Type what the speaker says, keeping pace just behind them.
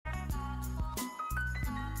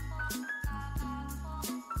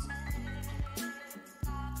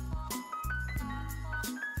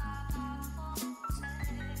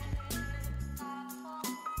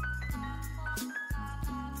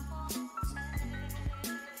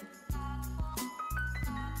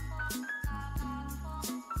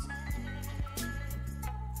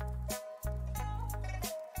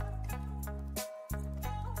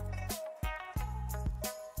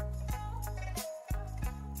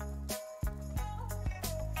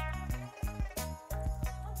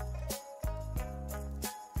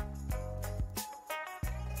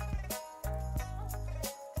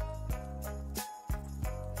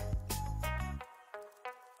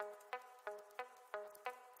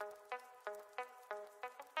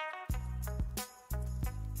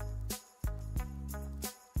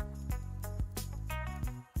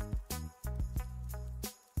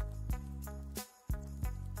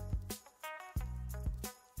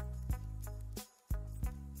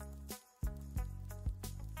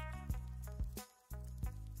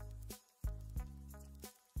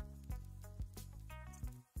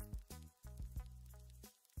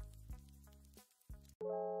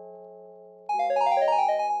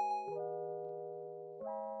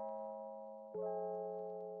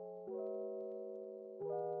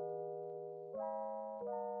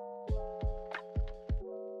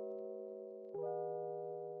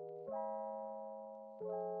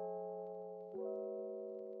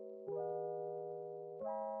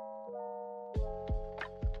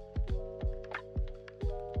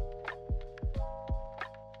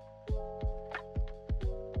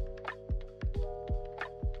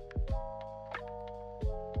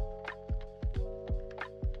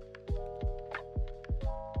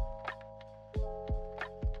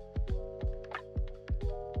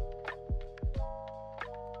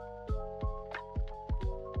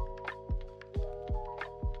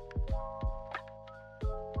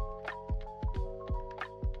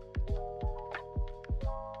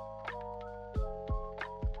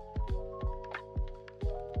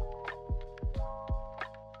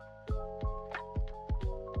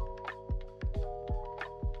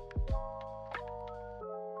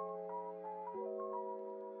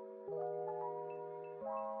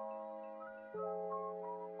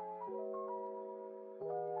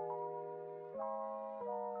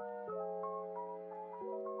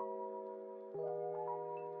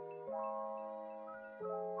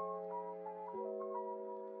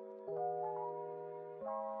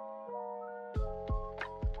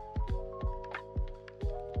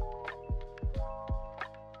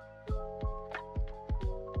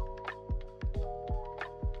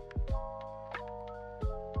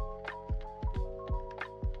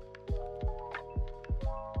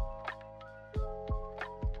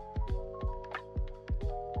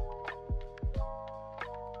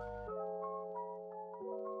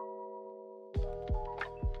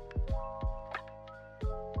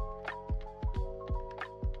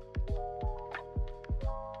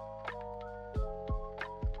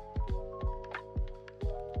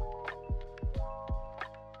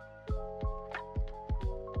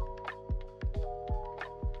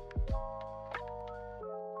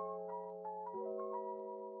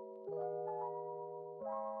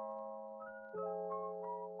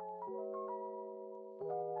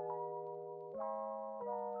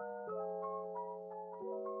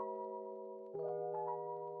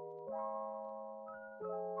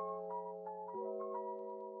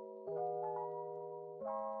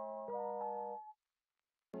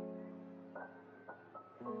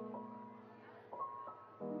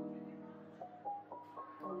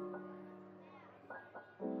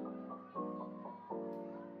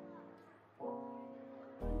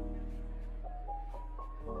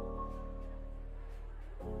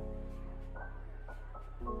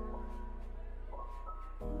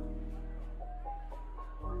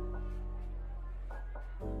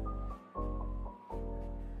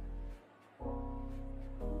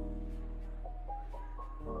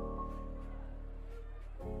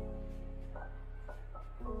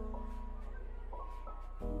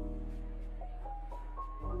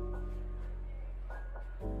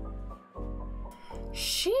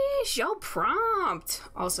Sheesh, y'all prompt.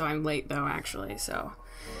 Also, I'm late though, actually, so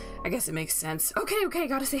I guess it makes sense. Okay,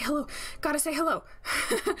 gotta say hello.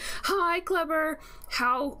 Hi, Clever.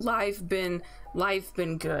 How life been? Life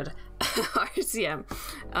been good. RCM.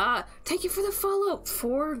 Thank you for the follow.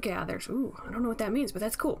 4 gathers. Ooh, I don't know what that means, but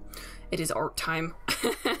that's cool. It is art time.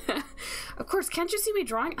 Of course, can't you see me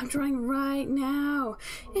drawing? I'm drawing right now.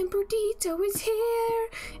 And Burdito is here.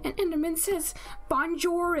 And Enderman says,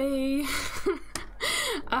 Bonjour.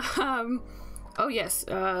 Oh yes,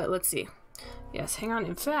 let's see. Yes, hang on.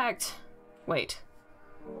 In fact, wait.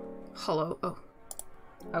 Hello. Oh.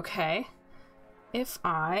 Okay. If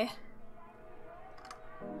I...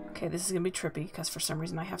 Okay, this is gonna be trippy because for some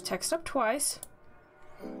reason I have text up twice.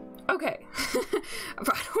 Okay.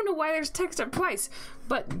 I don't know why there's text up twice,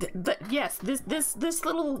 but yes, this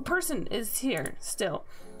little person is here still.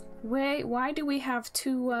 Wait, why do we have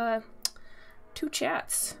two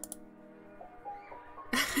chats?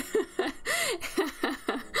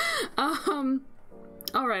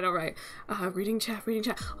 All right. Reading chat.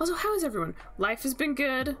 Also, how is everyone? Life has been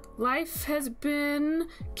good. Life has been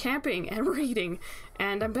camping and reading,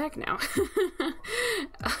 and I'm back now.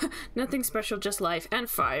 Nothing special, just life and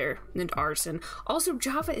fire and arson. Also,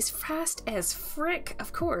 Java is fast as frick.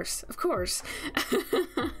 Of course.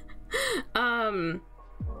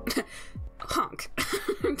 Honk.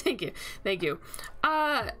 Thank you.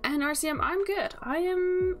 And RCM, I'm good. I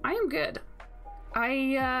am good.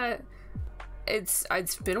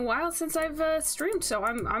 It's been a while since I've streamed, so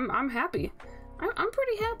I'm happy. I'm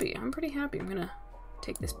pretty happy. I'm gonna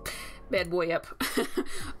take this bad boy up.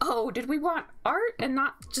 Oh, did we want art and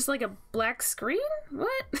not just like a black screen?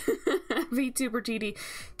 What? VTuber TD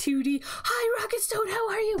 2D. Hi, Rocket Stone.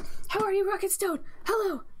 How are you, Rocket Stone?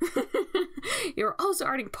 Hello. You're also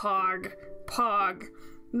arting Pog.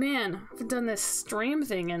 Man, I've done this stream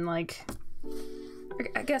thing in like,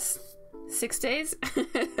 I guess 6 days.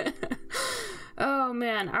 Oh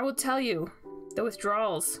man, I will tell you, the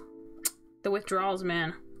withdrawals,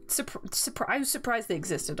 man. I was surprised they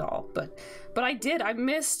existed at all, but I did. I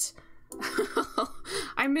missed.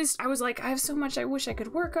 I was like, I have so much I wish I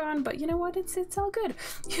could work on, but you know what? It's all good.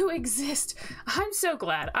 You exist. I'm so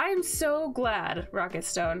glad, Rocket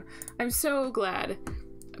Stone. I'm so glad.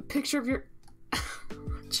 A picture of your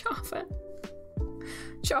Java,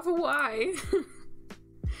 why?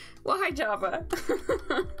 Why, Java?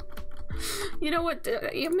 You know what?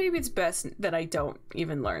 Maybe it's best that I don't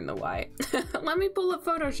even learn the why. Let me pull up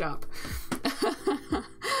Photoshop.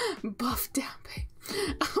 Buff Dampe.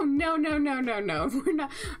 Oh no.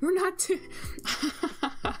 We're not too.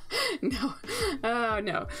 No. Oh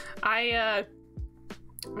no.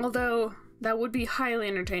 Although that would be highly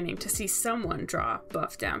entertaining to see someone draw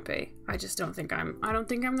Buff Dampe. I don't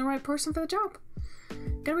think I'm the right person for the job.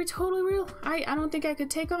 Gotta be totally real. I don't think I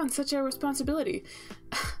could take on such a responsibility.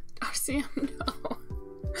 RCM, no.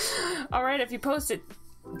 Alright, if you post it,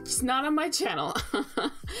 it's not on my channel.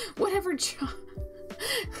 Whatever,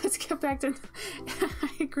 let's get back to... I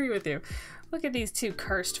agree with you. Look at these two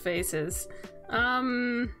cursed faces.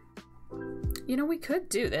 You know, we could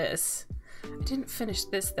do this. I didn't finish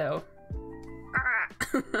this, though.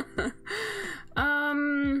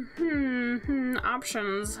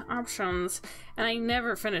 Options. And I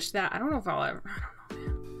never finished that. I don't know if I'll ever... I don't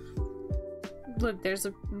know, man. Look, there's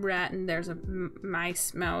a rat and there's a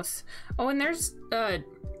mouse. Oh, and there's,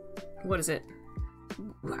 what is it?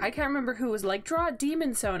 I can't remember who was like, draw a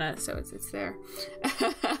demon Sona. So it's there.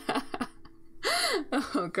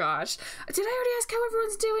 Oh gosh. Did I already ask how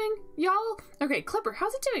everyone's doing? Y'all? Okay, Clipper,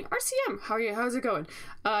 how's it doing? RCM, how's it going?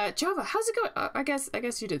 Java, how's it going? I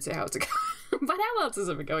guess you did say how's it going. But how else is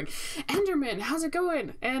it going? Enderman, how's it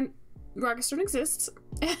going? And Rocketstone exists.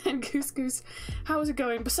 And Goose, how's it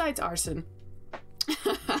going? Besides arson.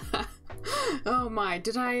 Oh my,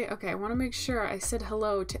 did I? Okay, I want to make sure I said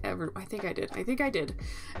hello to everyone. I think I did.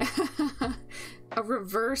 A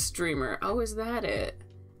reverse streamer. Oh, is that it?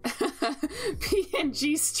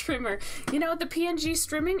 PNG streamer. You know, the PNG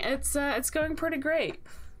streaming, it's going pretty great.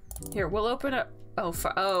 Here, we'll open up.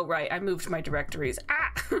 Oh, right, I moved my directories.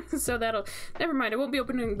 Ah! So that'll, never mind, I won't be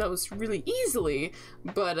opening those really easily,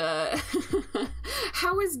 but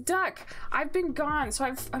how is Duck? I've been gone,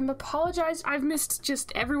 so I'm apologized. I've missed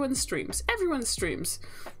just everyone's streams.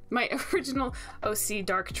 My original OC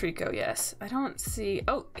Dark Trico, yes. I don't see,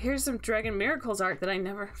 oh, here's some Dragon Miracles art that I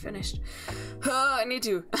never finished. I need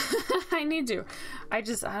to. I need to. I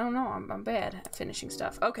don't know, I'm bad at finishing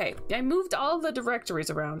stuff. Okay, I moved all the directories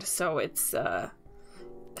around, so it's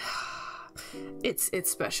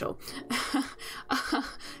special.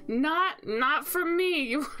 Not for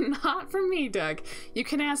me. Not for me, Doug. You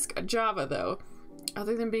can ask Java, though.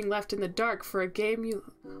 Other than being left in the dark for a game you...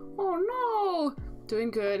 Oh, no!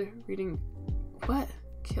 Doing good. Reading... What?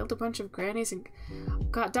 Killed a bunch of grannies and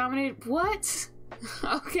got dominated... What?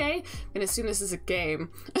 Okay. And assume this is a game.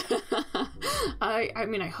 I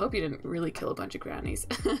mean, I hope you didn't really kill a bunch of grannies.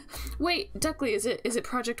 Wait, Duckley, is it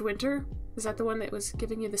Project Winter? Is that the one that was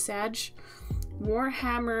giving you the Sag?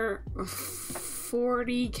 Warhammer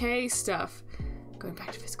 40k stuff. Going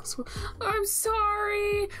back to physical school. I'm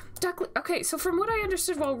sorry. Duckley. Okay, so from what I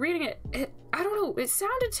understood while reading it, I don't know, it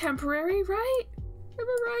sounded temporary, right? Am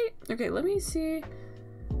I right? Okay, let me see.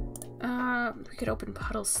 We could open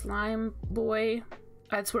Puddle Slime Boy.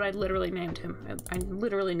 That's what I literally named him. I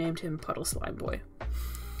literally named him Puddle Slime Boy.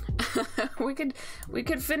 we could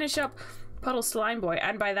finish up Puddle Slime Boy,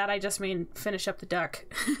 and by that I just mean finish up the duck.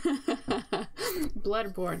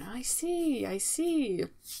 Bloodborne. I see.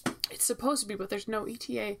 It's supposed to be, but there's no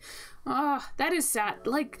ETA. Ah, oh, that is sad.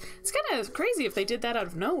 Like, it's kind of crazy if they did that out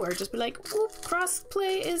of nowhere. Just be like, whoop,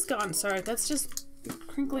 crossplay is gone. Sorry, that's just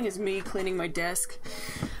crinkling is me cleaning my desk.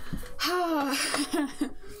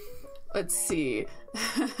 Let's see.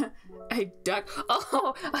 I duck.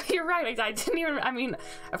 Oh, you're right. I didn't even. I mean,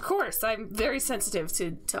 of course, I'm very sensitive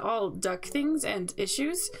to all duck things and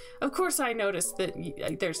issues. Of course, I noticed that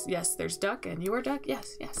there's duck and you are duck.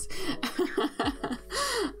 Yes. You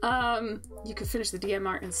could finish the DM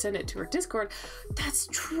art and send it to her Discord. That's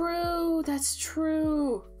true.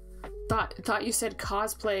 Thought you said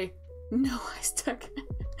cosplay. No, I stuck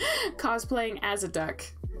cosplaying as a duck.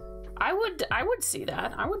 I would see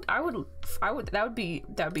that. I would that would be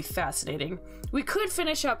fascinating. We could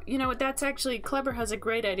finish up, you know what, that's actually, Kleber has a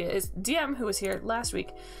great idea. Is DM, who was here last week,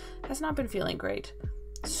 has not been feeling great.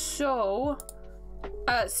 So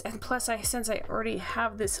and plus since I already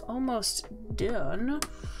have this almost done,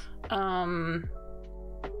 if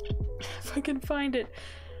I can find it.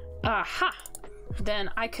 Aha! Then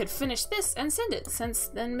I could finish this and send it, since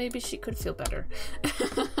then maybe she could feel better.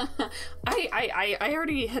 I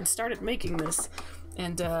already had started making this,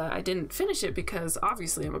 and I didn't finish it because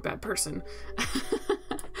obviously I'm a bad person.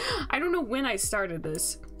 I don't know when I started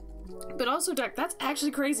this, but also, Duck, that's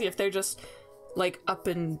actually crazy if they're just like up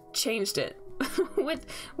and changed it with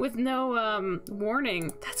no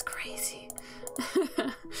warning. That's crazy.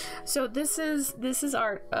 So this is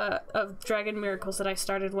art of Dragon Miracles that I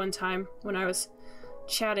started one time when I was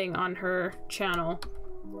chatting on her channel.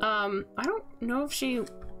 I don't know if she's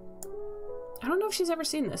ever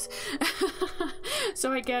seen this.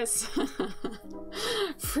 So I guess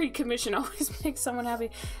free commission always makes someone happy.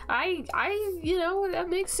 I you know, that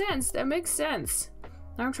makes sense. Now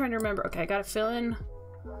I'm trying to remember. Okay, I gotta fill in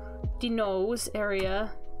the nose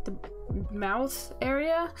area, the mouth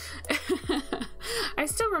area. I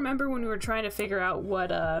still remember when we were trying to figure out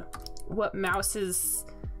what mice's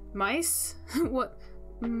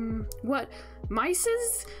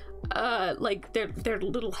like their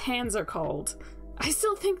little hands are called. I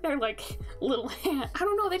still think they're like little hands. I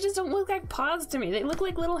don't know, they just don't look like paws to me. They look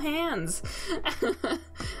like little hands.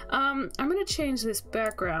 I'm gonna change this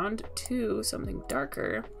background to something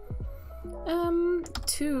darker.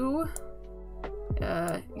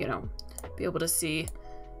 You know, be able to see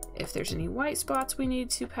if there's any white spots we need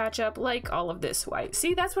to patch up, like all of this white.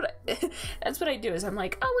 See, that's what I do, is I'm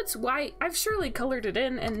like, oh, it's white, I've surely colored it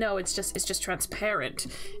in, and no, it's just transparent.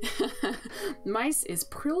 Mice is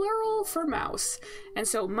plural for mouse, and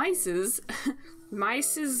so mice's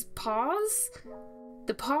paws,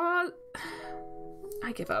 the paw,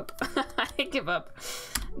 I give up. I give up.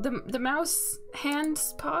 The mouse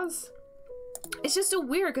hands paws. It's just so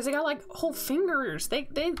weird because they got like whole fingers. They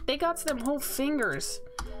got them whole fingers.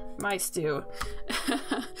 Mice do. I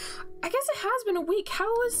guess it has been a week. How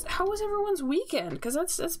was everyone's weekend? Because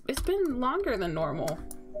it's been longer than normal.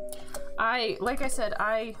 Like I said,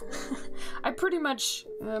 I pretty much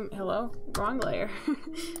hello, wrong layer.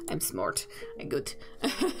 I'm smart. I'm good.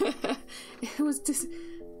 It was just.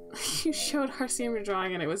 You showed Arceum your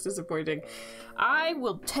drawing and it was disappointing. I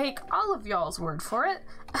will take all of y'all's word for it.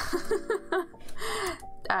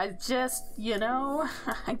 just, you know,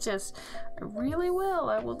 I really will.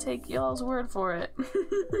 I will take y'all's word for it.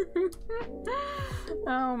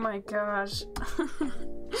 Oh my gosh.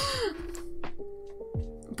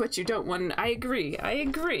 But you don't want. I agree.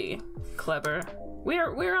 Clever.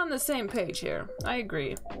 We're on the same page here. I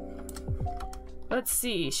agree. Let's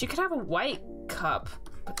see. She could have a white cup,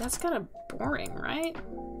 but that's kind of boring, right?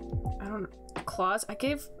 I don't. Claws. I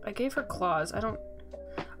gave her claws.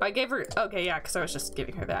 I gave her. Okay, yeah, because I was just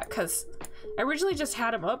giving her that. Because I originally just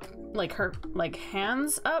had him up, like her, like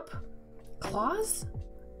hands up, claws.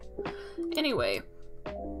 Anyway,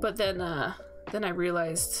 but then I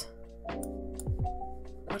realized.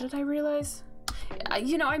 What did I realize?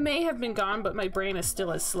 You know, I may have been gone, but my brain is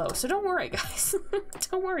still as slow. So don't worry, guys.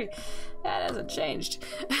 Don't worry. That hasn't changed.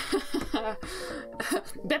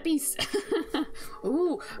 Beppies.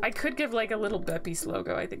 Ooh, I could give like a little Beppies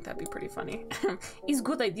logo. I think that'd be pretty funny. It's a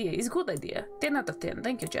good idea. It's a good idea. 10 out of 10.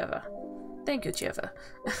 Thank you, Jeva. Thank you, Jeva.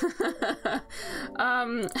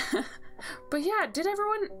 But yeah, did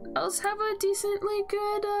everyone else have a decently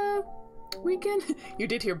good weekend? You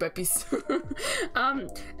did hear Beppies.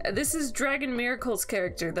 This is Dragon Miracle's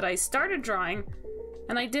character that I started drawing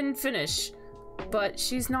and I didn't finish, but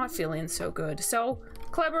she's not feeling so good. So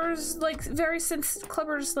Cleber's like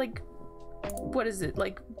Cleber's like, what is it,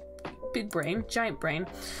 like big brain, giant brain.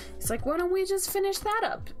 He's like, why don't we just finish that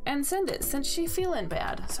up and send it since she's feeling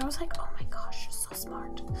bad? So I was like, oh my gosh, you're so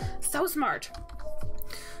smart. So smart.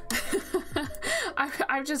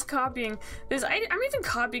 I'm just copying this. I'm even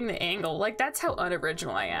copying the angle. Like, that's how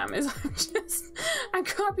unoriginal I am. Is I'm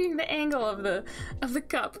copying the angle of the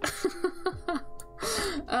cup.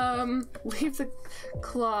 Leave the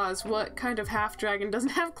claws. What kind of half dragon doesn't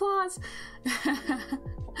have claws?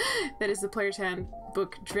 That is the player's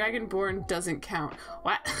handbook. Dragonborn doesn't count.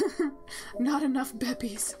 What? Not enough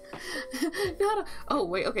Beppies. Oh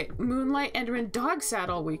wait, okay. Moonlight Enderman dog sat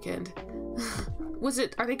all weekend.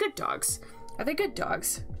 Are they good dogs? Are they good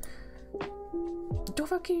dogs? Don't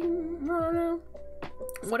fucking, I don't know.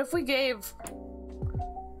 What if we gave,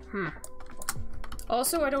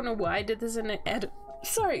 Also, I don't know why I did this in an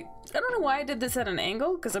sorry, I don't know why I did this at an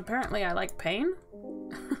angle, because apparently I like pain.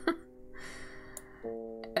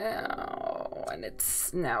 Oh, and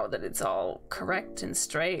it's, now that it's all correct and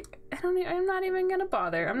straight, I'm not even gonna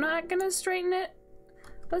bother. I'm not gonna straighten it.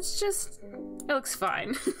 Let's just, it looks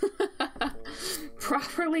fine.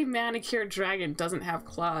 Properly manicured dragon doesn't have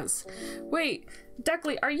claws. Wait,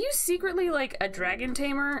 Duckley, are you secretly like a dragon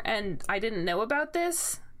tamer and I didn't know about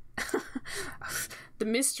this? The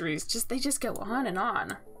mysteries, they just go on and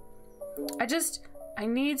on. I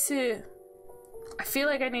feel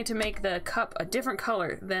like I need to make the cup a different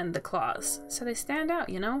color than the claws, so they stand out,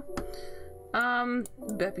 you know?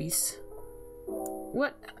 Beppies.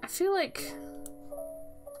 What? I feel like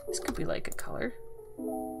this could be like a color.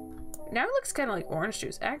 Now it looks kind of like orange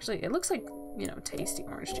juice. Actually, it looks like, you know, tasty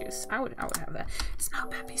orange juice. I would have that. It's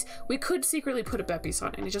not Beppies. We could secretly put a Beppies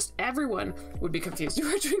on, and it just, everyone would be confused.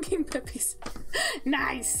 You are drinking Beppies.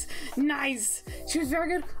 Nice, nice. She was very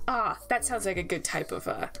good. Ah, that sounds like a good type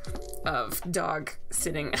of dog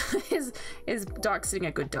sitting. Is dog sitting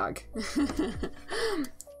a good dog?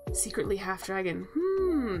 Secretly half dragon.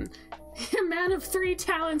 A man of 3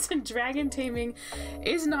 talents and dragon taming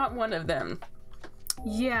is not one of them.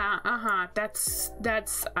 Yeah, that's,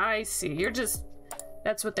 I see.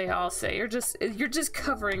 That's what they all say. You're just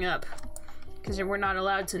covering up. Because we're not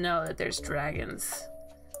allowed to know that there's dragons.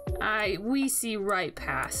 We see right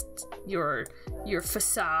past your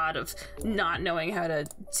facade of not knowing how to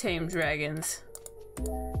tame dragons.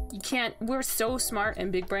 You can't, we're so smart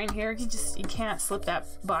and big brain here, you can't slip that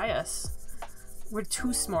by us. We're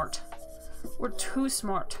too smart. We're too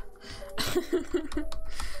smart.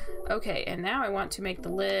 Okay, and now I want to make the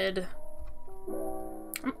lid.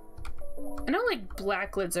 I know like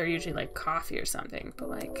black lids are usually like coffee or something, but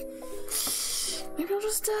like maybe I'll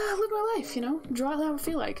just live my life, you know? Draw how I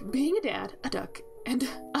feel like. Being a dad, a duck, and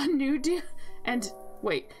a new dude. And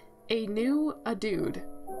wait, a dude.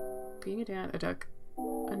 Being a dad, a duck,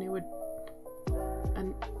 a new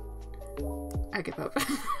I give up.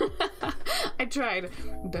 I tried.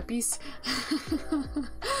 Beppies.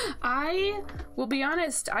 I will be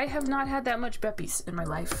honest, I have not had that much Beppies in my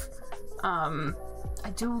life. I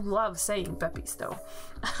do love saying Beppies though.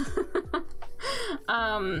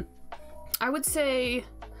 I would say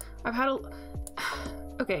I've had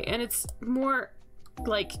okay, and it's more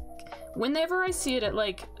like whenever I see it at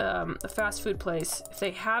like a fast food place, if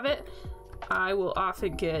they have it, I will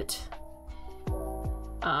often get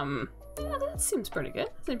yeah, that seems pretty good.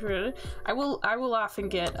 I will often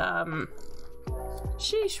get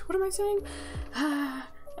sheesh, what am I saying?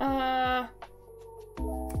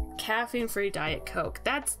 Caffeine-free Diet Coke.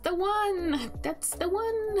 That's the one! That's the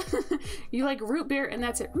one! You like root beer and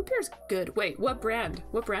that's it. Root beer's good. Wait, what brand?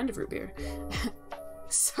 What brand of root beer?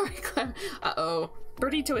 Sorry, Clever. Uh-oh.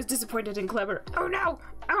 Birdito is disappointed in Clever. Oh no!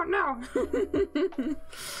 Oh no!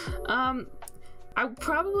 I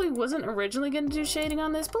probably wasn't originally gonna do shading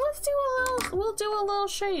on this, but let's do a little, we'll do a little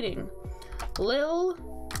shading. Lil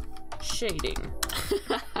shading.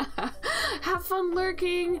 Have fun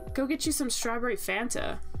lurking. Go get you some strawberry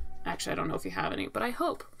Fanta. Actually, I don't know if you have any, but I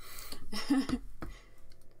hope.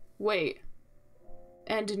 Wait.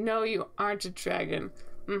 And no, you aren't a dragon.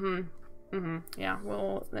 Yeah,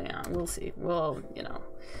 we'll see. We'll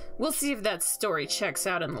see if that story checks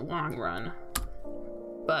out in the long run.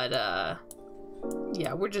 But,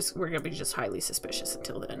 yeah, we're gonna be just highly suspicious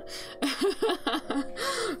until then.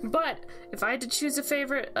 But, if I had to choose a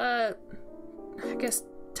favorite, I guess,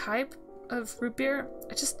 type of root beer,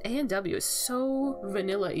 A&W is so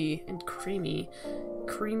vanilla-y and creamy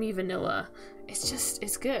vanilla.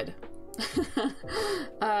 It's good.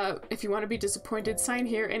 If you want to be disappointed, sign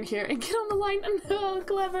here and here and get on the line. No,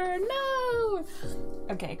 Clever, no!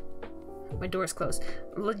 Okay, my door's closed.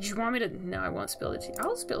 Do you want me to? No, I won't spill the tea.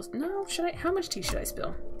 I'll spill. No, should I? How much tea should I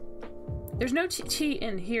spill? There's no tea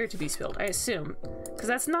in here to be spilled, I assume, because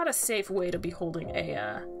that's not a safe way to be holding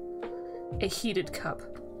a heated cup.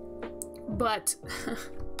 But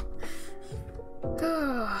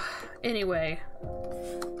anyway,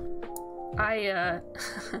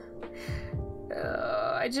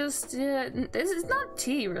 this is not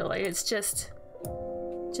tea really. It's just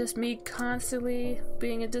me constantly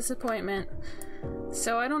being a disappointment.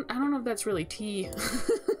 So I don't know if that's really tea.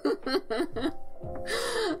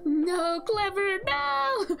 No, Clever,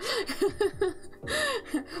 no!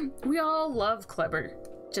 We all love Clever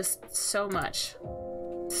just so much.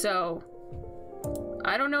 So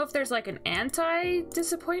I don't know if there's like an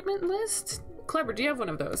anti-disappointment list. Clever, do you have one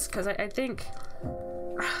of those? Because I think,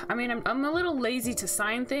 I mean, I'm a little lazy to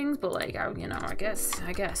sign things, but like, I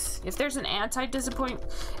guess if there's an anti-disappoint,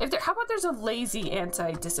 how about there's a lazy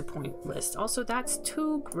anti-disappoint list? Also, that's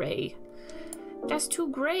too gray. That's too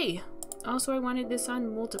gray. Also, I wanted this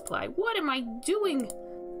on multiply. What am I doing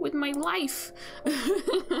with my life?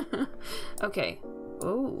 Okay.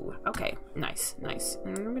 Oh, okay. Nice.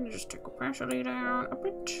 I'm gonna just take partially down a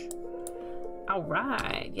bit.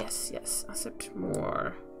 Alright. Yes. Accept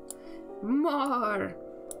more.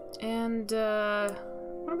 And,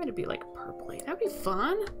 what am I to be like purpley? That'd be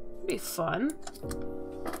fun.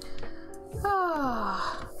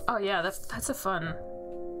 Oh yeah, that's a fun.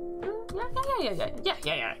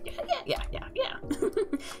 Yeah.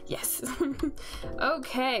 Yes.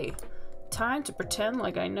 Okay. Time to pretend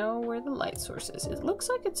like I know where the light source is. It looks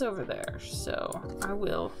like it's over there, so I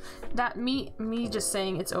will. That me just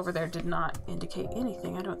saying it's over there did not indicate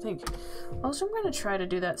anything, I don't think. Also, I'm gonna try to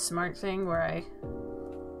do that smart thing where I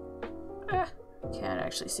can't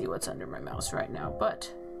actually see what's under my mouse right now, but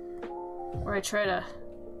where I try to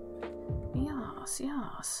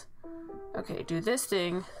yes. Okay, do this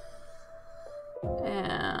thing,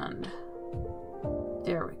 and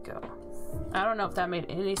there we go. I don't know if that made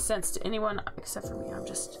any sense to anyone except for me. I'm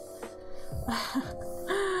just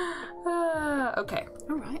okay.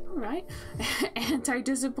 All right.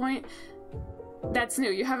 Anti-disappoint. That's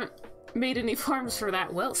new. You haven't made any farms for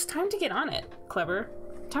that. Well, it's time to get on it, Clever.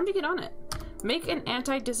 Time to get on it. Make an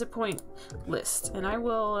anti-disappoint list, and I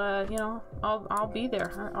will. I'll be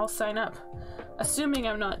there. I'll sign up, assuming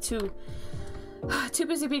I'm not too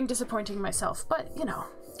busy being disappointing myself. But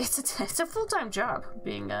it's a full-time job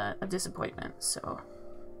being a disappointment. So,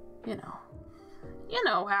 you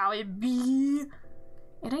know how it be.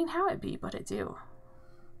 It ain't how it be, but it do.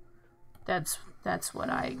 That's what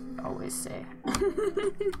I always say.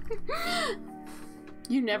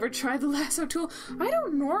 You never tried the lasso tool? I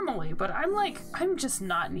don't normally, but I'm just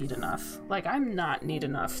not neat enough. Like, I'm not neat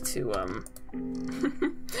enough to,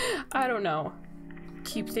 I don't know.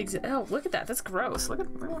 Keep things. Oh, look at that. That's gross. Look at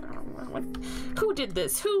what, who did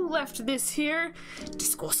this? Who left this here?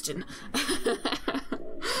 Disgusting.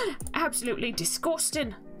 Absolutely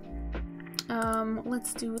disgusting.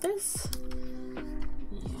 Let's do this.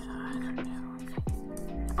 Yeah, I don't know.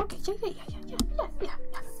 Okay,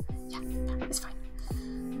 yeah. It's fine.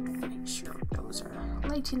 Make sure those are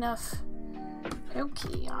light enough.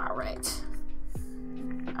 Okay, all right.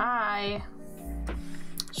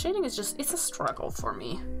 Shading is it's a struggle for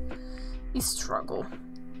me. A struggle.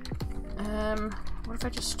 What if I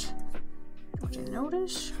just, don't you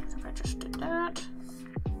notice? What if I just did that?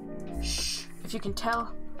 Shh. If you can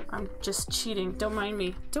tell, I'm just cheating. Don't mind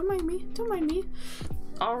me.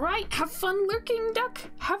 All right, have fun lurking, duck.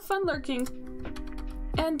 Have fun lurking.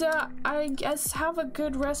 And I guess have a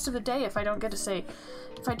good rest of the day if I don't get to say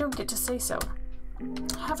so.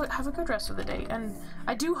 Have a good rest of the day, and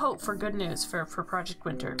I do hope for good news for Project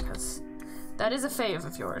Winter, because that is a fave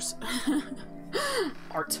of yours.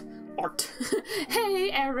 Art.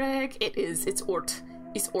 Hey Eric, it's Ort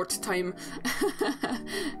time.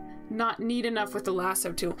 Not neat enough with the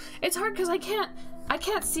lasso tool. It's hard because I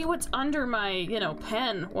can't see what's under my,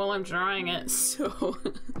 pen while I'm drawing it, so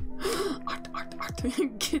art.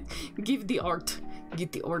 Give the art.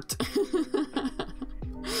 Get the art.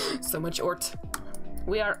 So much art.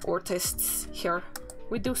 We are artists here.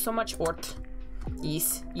 We do so much art.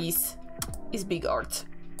 Yes. Is big art.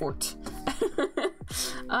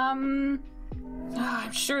 I'm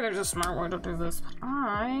sure there's a smart way to do this, but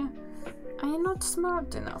I am not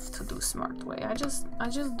smart enough to do smart way. I just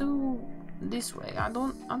do this way. I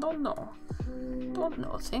don't know. Don't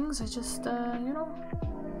know things. I just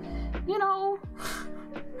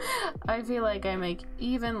I feel like I make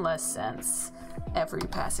even less sense every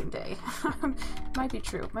passing day. Might be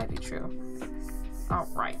true. All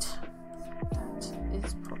right. That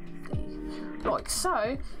is probably like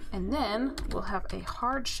so, and then we'll have a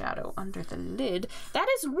hard shadow under the lid. That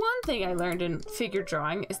is one thing I learned in figure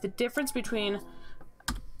drawing, is the difference between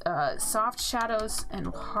soft shadows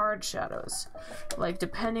and hard shadows. Like,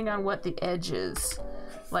 depending on what the edge is,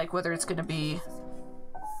 like whether it's gonna be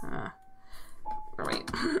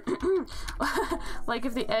like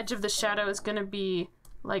if the edge of the shadow is gonna be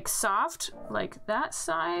like soft, like that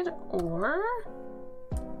side, or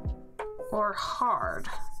hard,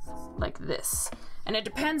 like this. And it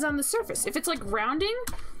depends on the surface. If it's like rounding,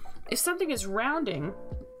 if something is rounding,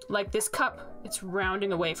 like this cup, it's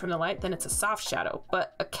rounding away from the light, then it's a soft shadow.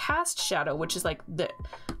 But a cast shadow, which is like the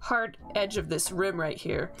hard edge of this rim right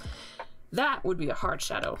here, that would be a hard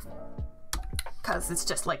shadow. Because it's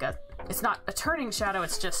just like it's not a turning shadow,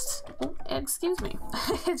 it's just, oh, excuse me.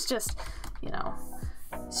 It's just,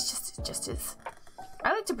 it just is.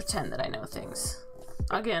 I like to pretend that I know things.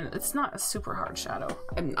 Again, it's not a super hard shadow.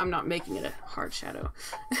 I'm not making it a hard shadow.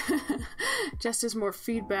 Just as more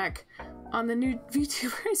feedback on the new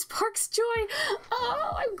VTuber sparks joy.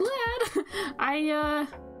 Oh, I'm glad. I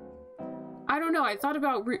don't know. I thought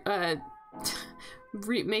about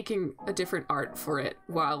making a different art for it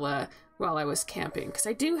while I was camping, because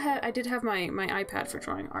I did have my iPad for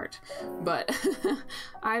drawing art, but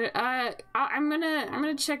I'm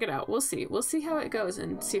gonna check it out. We'll see how it goes,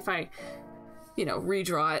 and see if I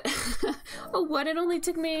redraw it. Oh, what? It only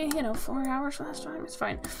took me, 4 hours last time. It's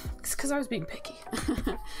fine. It's because I was being picky.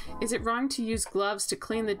 Is it wrong to use gloves to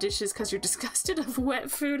clean the dishes because you're disgusted of wet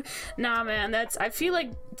food? Nah, man, I feel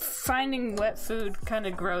like finding wet food kind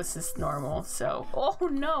of gross is normal, so. Oh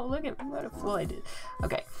no, look at what a fool I did.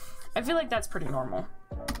 Okay, I feel like that's pretty normal.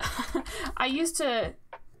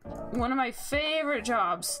 One of my favorite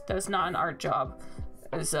jobs that was not an art job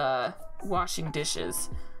is washing dishes.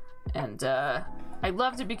 And I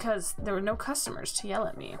loved it because there were no customers to yell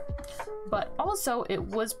at me. But also, it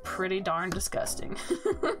was pretty darn disgusting.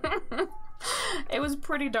 It was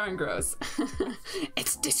pretty darn gross.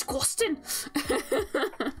 It's disgusting!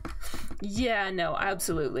 Yeah, no,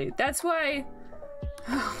 absolutely. That's why...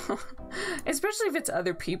 Especially if it's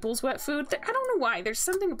other people's wet food. I don't know why. There's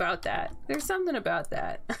something about that.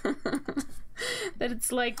 That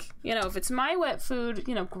it's like, if it's my wet food,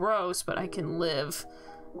 gross, but I can live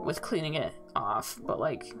with cleaning it off. But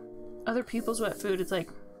like other people's wet food, it's like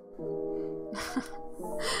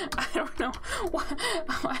I don't know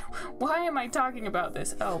why am I talking about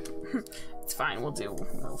this? Oh, it's fine.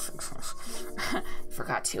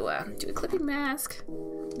 Forgot to do a clipping mask.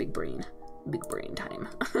 Big brain time.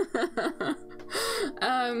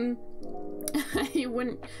 You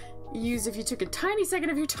wouldn't use if you took a tiny second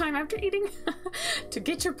of your time after eating to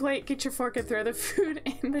get your plate, get your fork, and throw the food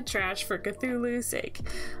in the trash for Cthulhu's sake.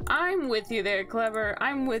 I'm with you there, Clever.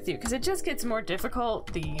 I'm with you, because it just gets more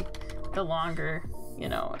difficult the longer,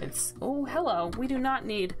 it's... Oh, hello. We do not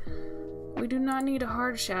need a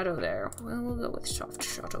hard shadow there. Well, we'll go with soft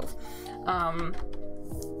shadow.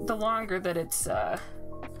 The longer that it's,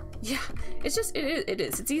 yeah, it's just, it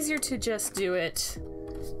is. It's easier to just do it,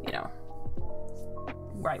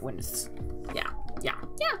 right when it's, yeah,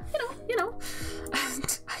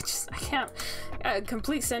 I can't,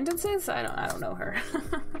 complete sentences? I don't know her.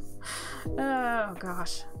 Oh,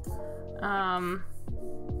 gosh.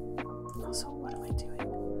 Also, what am I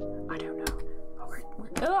doing? I don't know.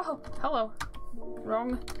 Oh, oh, hello.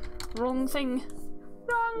 Wrong thing.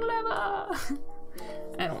 Wrong lever.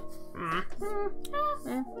 I don't.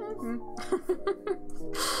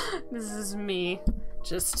 This is me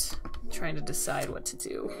Just trying to decide what to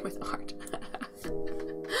do with art.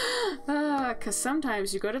 Cause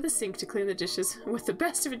sometimes you go to the sink to clean the dishes with the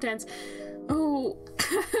best of intents. Oh,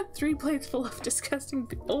 3 plates full of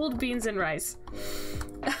disgusting old beans and rice.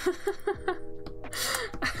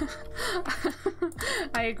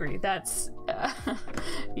 I agree. That's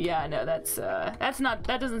yeah, no, that's not,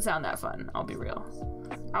 that doesn't sound that fun. I'll be real.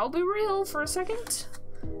 I'll be real for a second.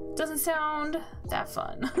 Doesn't sound that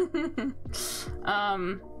fun.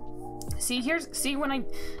 See, when I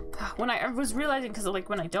was realizing, because like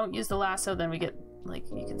when I don't use the lasso, then we get, like,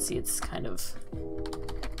 you can see it's kind of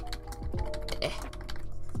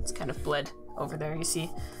it's kind of bled over there. You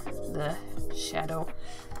see the shadow.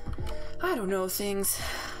 I don't know things.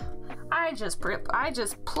 I just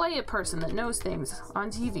play a person that knows things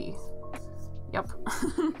on TV. Yep.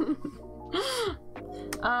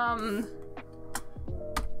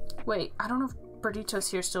 Wait, I don't know if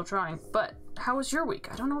Berdito's here still drawing, but how was your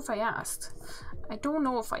week? I don't know if I asked.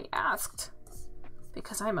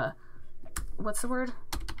 Because I'm a, what's the word?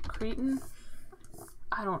 Cretin?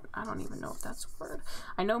 I don't even know if that's a word.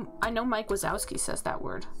 I know Mike Wazowski says that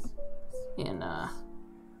word in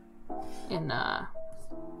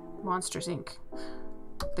Monsters Inc.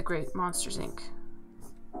 The Great Monsters Inc.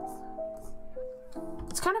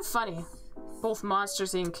 It's kind of funny, both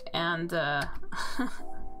Monsters Inc. and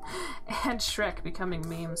and Shrek becoming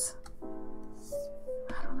memes.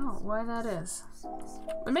 I don't know why that is.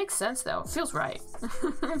 It makes sense though. It feels right.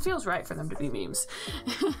 It feels right for them to be memes.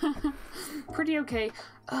 Pretty okay.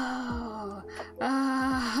 Oh,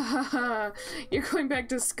 you're going back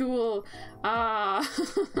to school. I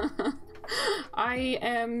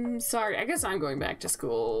am sorry. I guess I'm going back to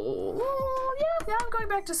school. Yeah, I'm going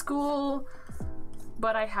back to school.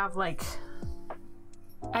 But I have like,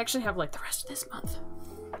 I actually have like the rest of this month.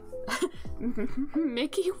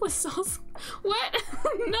 Mickey was also, what?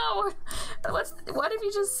 No, what have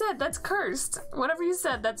you just said? That's cursed. Whatever you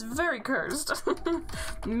said, that's very cursed.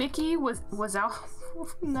 Mickey was out.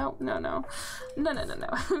 No.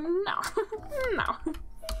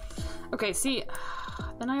 Okay, see,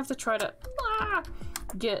 then I have to try to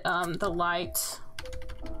get the light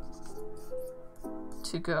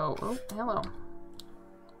to go. Oh, hello.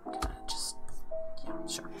 Just, yeah,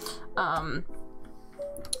 sure.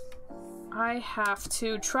 I have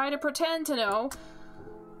to try to pretend to know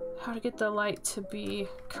how to get the light to be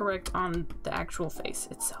correct on the actual face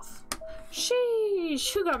itself.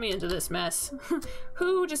 Sheesh, who got me into this mess?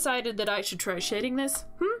 Who decided that I should try shading this?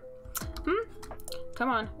 Come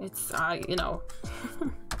on, it's, you know.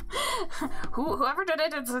 Whoever did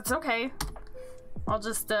it, it's okay. I'll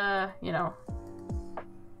just, you know,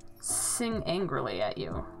 sing angrily at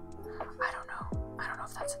you. I don't know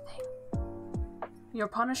if that's a thing. Your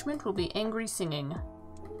punishment will be angry singing.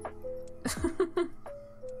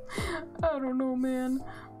 I don't know, man.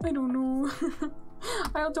 I don't know.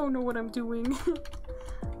 I don't know what I'm doing.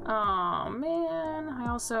 Oh man.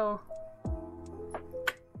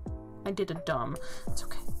 I did a dumb. It's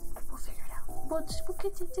okay. We'll figure it out. We'll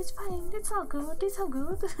get it. It's fine. It's all good. It's all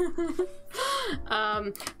good.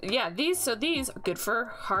 Yeah, these are good for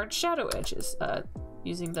hard shadow edges,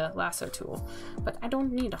 using the lasso tool. But I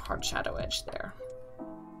don't need a hard shadow edge there.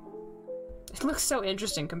 It looks so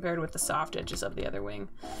interesting compared with the soft edges of the other wing.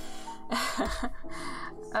 But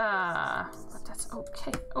that's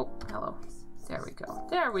okay. Oh, hello. There we go.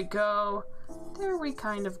 There we go. There we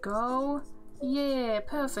kind of go. Yeah,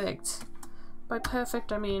 perfect. By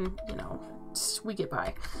perfect, I mean, you know, we get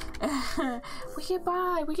by. We get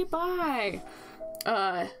by.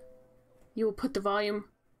 You will put the volume.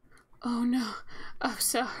 Oh no, I'm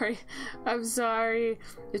sorry.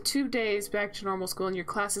 The 2 days back to normal school and your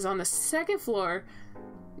class is on the 2nd floor.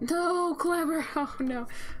 No, Clever. Oh no.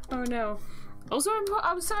 Also,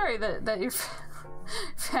 I'm sorry that your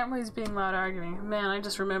family's being loud arguing. Man, I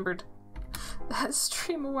just remembered that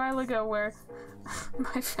stream a while ago where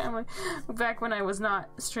my family, back when I was not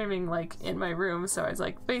streaming like in my room, so I was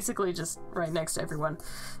like basically just right next to everyone.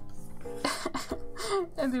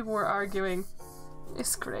 And people were arguing.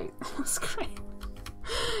 It's great. It was great.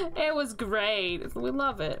 It was great. We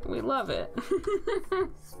love it.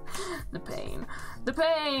 The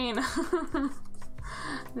pain.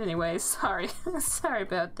 Anyway, sorry. Sorry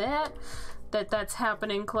about that. That's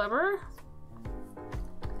happening, Clever.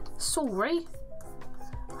 Sorry.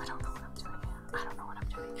 I don't know what I'm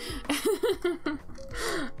doing.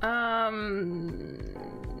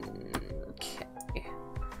 Okay.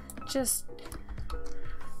 Just.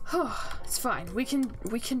 Oh, it's fine. We can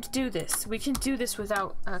do this. We can do this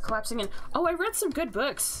without collapsing in. Oh, I read some good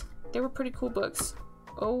books. They were pretty cool books.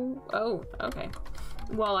 Oh, okay.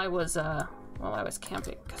 While I was while I was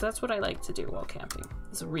camping, because that's what I like to do while camping,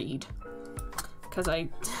 is read. Because I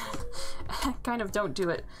kind of don't do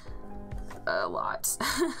it a lot.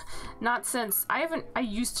 Not since I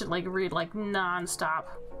used to like read like non-stop,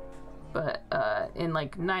 but in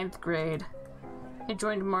like 9th grade I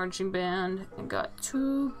joined a marching band and got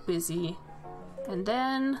too busy, and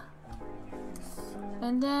then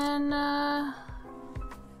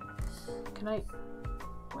can I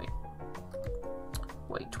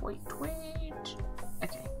wait,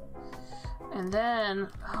 okay, and then,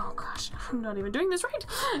 oh gosh, I'm not even doing this right.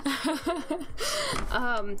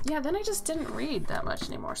 Yeah, then I just didn't read that much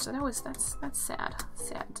anymore, so that's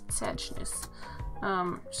sadness.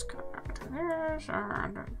 Just go back to this.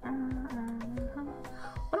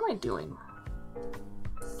 What am I doing?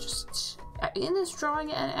 Just in this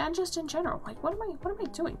drawing and just in general, like what am I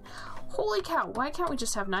doing? Holy cow, why can't we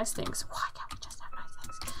just have nice things? Why can't we just have nice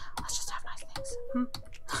things? Let's just have nice things.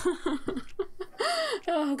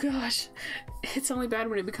 Oh gosh, it's only bad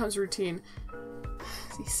when it becomes routine.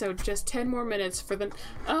 So just 10 more minutes for the,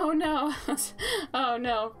 oh no. Oh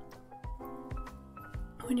no.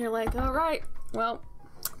 When you're like, all right, well,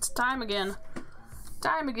 it's time again.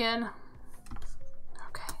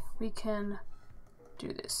 Okay, we can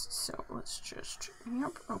do this. So let's just,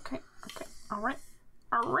 yep, okay, all right.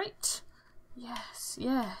 Yes.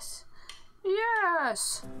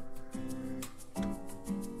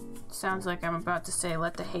 Sounds like I'm about to say,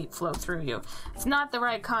 let the hate flow through you. It's not the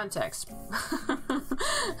right context.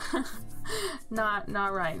 Not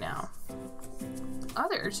right now.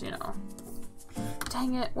 Others, you know.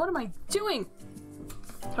 Dang it, what am I doing?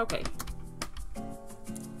 Okay.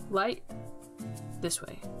 Light this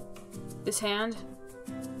way. This hand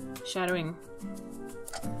shadowing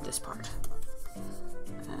this part.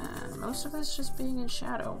 And most of it's just being in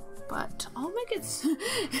shadow, but I'll make it.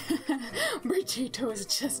 Brigitte is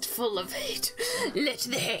just full of hate. Let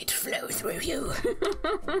the hate flow through you.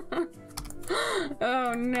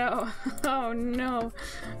 Oh no. Oh no.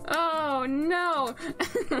 Oh no.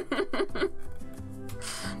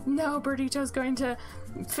 No, Birdito's going to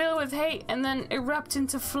fill with hate and then erupt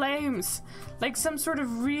into flames. Like some sort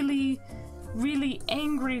of really, really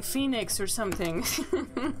angry phoenix or something.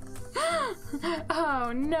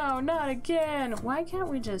 Oh no, not again. Why can't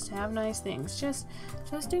we just have nice things? Just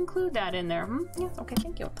include that in there. Yeah, okay,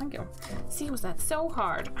 thank you. See, was that so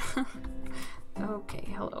hard? Okay,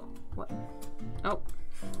 hello. What? Oh.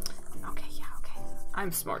 Okay, yeah, okay.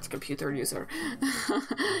 I'm smart computer user.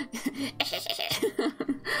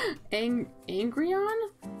 Angrion?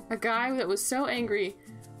 A guy that was so angry.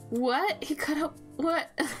 What? He cut out what?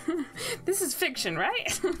 This is fiction,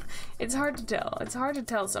 right? It's hard to tell. It's hard to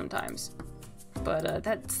tell sometimes. But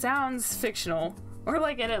that sounds fictional. Or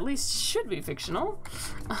like it at least should be fictional.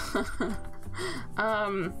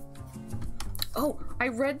 Oh, I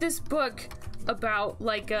read this book about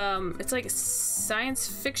like it's like science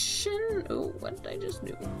fiction. Oh, what did I just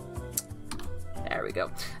do? There we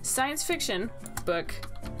go. Science fiction book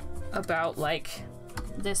about like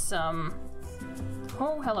this oh,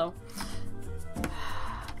 hello.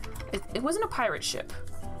 It wasn't a pirate ship.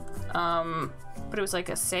 But it was like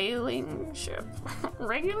a sailing ship.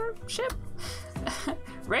 Regular ship?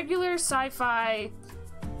 Regular sci-fi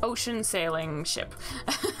ocean sailing ship.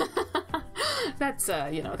 That's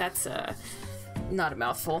you know, that's not a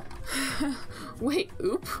mouthful. Wait,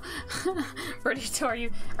 oop.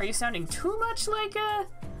 Birdito, are you sounding too much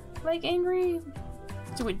like angry?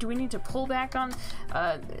 Do we need to pull back on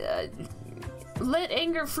let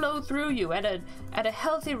anger flow through you at a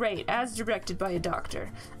healthy rate as directed by a doctor.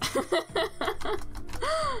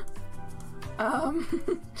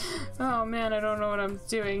 Oh man, I don't know what I'm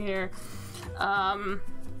doing here.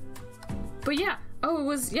 But yeah, oh, it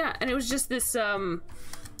was, yeah, and it was just this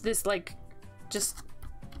like just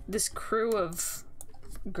this crew of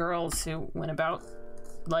girls who went about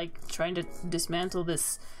like trying to dismantle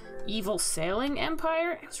this evil sailing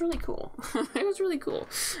empire. It was really cool. It was really cool.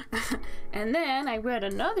 And then I read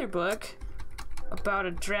another book about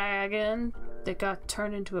a dragon that got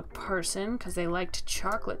turned into a person because they liked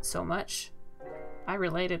chocolate so much. I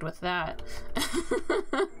related with that.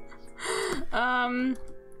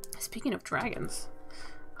 Speaking of dragons,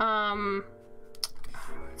 let's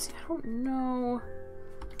see, I don't know.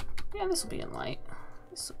 Yeah, this will be in light.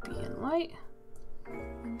 This will be in light.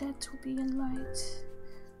 And that will be in light.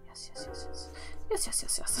 Yes.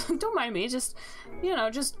 Don't mind me, just, you know,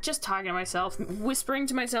 just talking to myself, whispering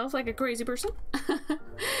to myself like a crazy person.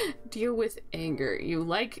 Deal with anger. You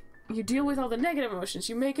deal with all the negative emotions.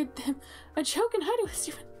 You make a joke and hide it with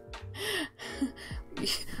you.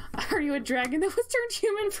 Are you a dragon that was turned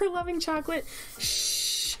human for loving chocolate?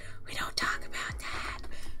 Shh. We don't talk about that.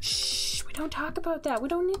 Shh, we don't talk about that. We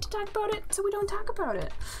don't need to talk about it, so we don't talk about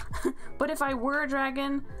it. But if I were a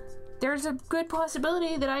dragon, there's a good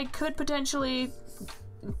possibility that I could potentially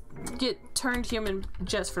get turned human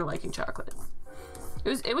just for liking chocolate.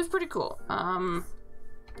 It was pretty cool.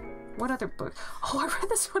 What other book? Oh, I read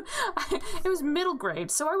this one. It was middle grade,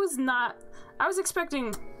 so I was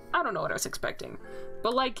expecting, I don't know what I was expecting,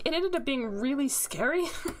 but like it ended up being really scary,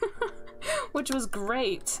 which was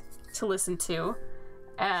great to listen to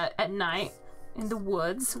at night in the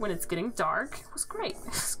woods when it's getting dark. It was great. It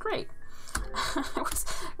was great. It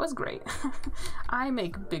was great. I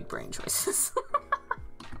make big brain choices.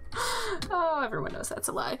 Oh, everyone knows that's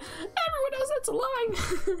a lie. Everyone knows that's a lie.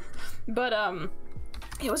 But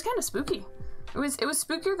it was kind of spooky. It was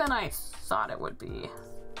spookier than I thought it would be.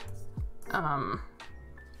 Oh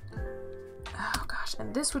gosh,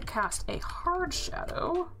 and this would cast a hard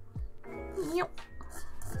shadow. Yep.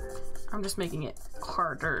 I'm just making it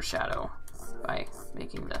harder shadow by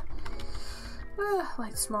making the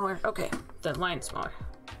light smaller. Okay, the line smaller.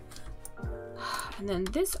 And then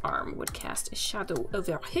this arm would cast a shadow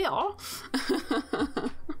over here.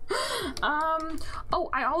 Oh,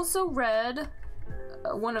 I also read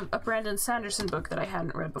a Brandon Sanderson book that I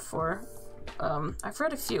hadn't read before. I've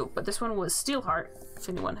read a few, but this one was Steelheart. If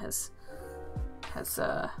anyone has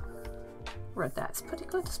read that, it's pretty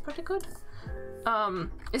good. It's pretty good.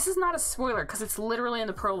 This is not a spoiler because it's literally in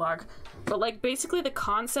the prologue, but like basically the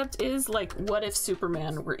concept is like, what if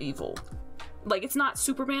Superman were evil? Like, it's not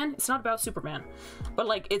Superman, it's not about Superman, but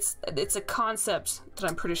like it's a concept that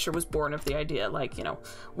I'm pretty sure was born of the idea, like, you know,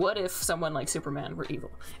 what if someone like Superman were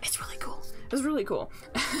evil? It's really cool. It was really cool.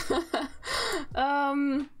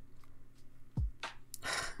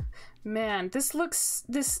 Man, this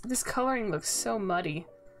coloring looks so muddy.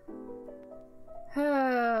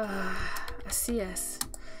 A CS.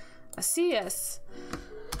 A CS.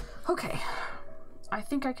 Okay. I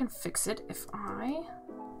think I can fix it if I...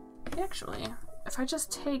 Actually, if I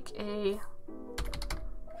just take a...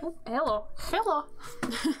 Oh, hello. Hello!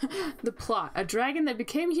 The plot. A dragon that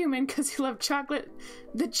became human because he loved chocolate.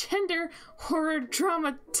 The gender, horror,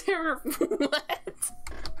 drama, terror... What?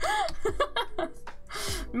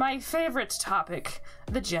 My favorite topic.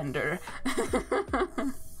 The gender.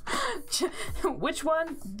 Which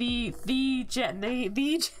one?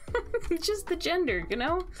 Just the gender, you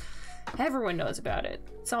know? Everyone knows about it.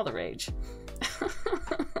 It's all the rage.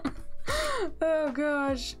 Oh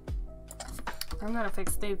gosh. I'm gonna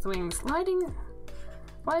fix these wings. Lighting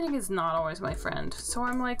is not always my friend. So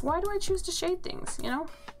I'm like, why do I choose to shade things, you know?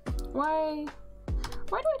 Why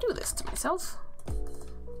do I do this to myself?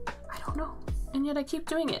 I don't know. And yet I keep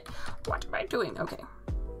doing it. What am I doing? Okay.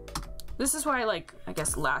 This is why I like, I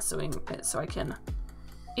guess, lassoing it so I can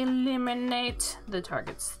eliminate the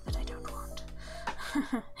targets that I don't want.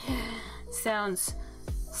 Sounds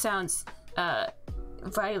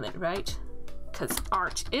violent, right? Because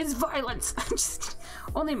art is violence. Just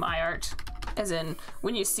only my art. As in,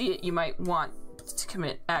 when you see it, you might want to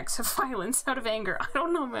commit acts of violence out of anger. I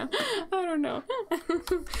don't know, man. I don't know.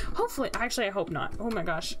 Hopefully, actually, I hope not. Oh my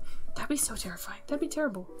gosh. That'd be so terrifying. That'd be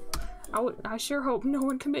terrible. I sure hope no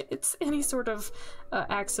one commits any sort of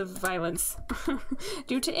acts of violence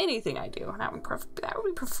due to anything I do. That would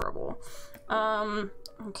be preferable.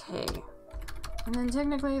 Okay. And then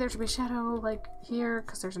technically there should be shadow like here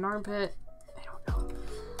because there's an armpit. I don't know.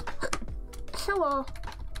 Hello.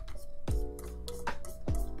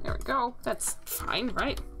 There we go. That's fine,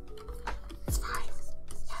 right? It's fine.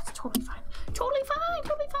 Yeah, it's totally fine. Totally fine.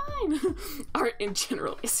 Totally fine. Art in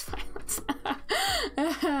general is violence.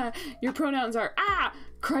 Your pronouns are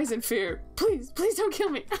cries in fear. Please don't kill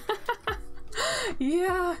me.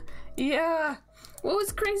 Yeah. What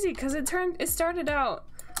was crazy? Because it started out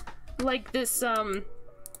like this. It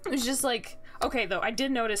was just like, okay, though I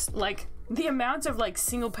did notice like the amount of like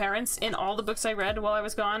single parents in all the books I read while I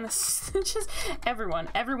was gone. Just everyone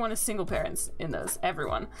is single parents in those.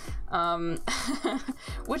 Everyone.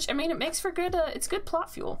 Which I mean, it makes for good. It's good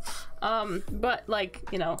plot fuel. But like,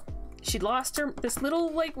 you know, she'd lost this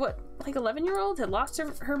little like 11-year-old had lost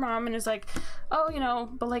her mom and is like, oh, you know,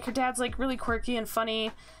 but like her dad's like really quirky and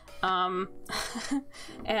funny, and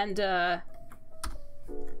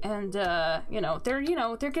you know, they're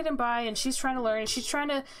getting by, and she's trying to learn, and she's trying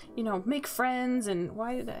to, you know, make friends. And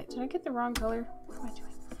why did I get the wrong color? What am I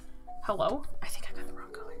doing? Hello? I think I got the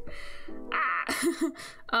wrong color.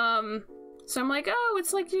 So I'm like, oh,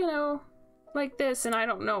 it's like, you know, like this, and I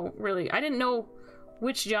don't know really. I didn't know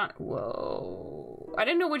which genre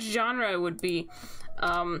it would be.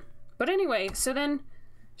 But anyway, so then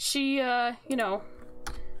she, you know,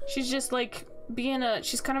 she's just like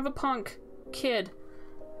she's kind of a punk kid,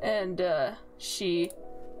 and she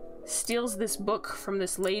steals this book from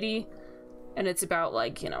this lady, and it's about,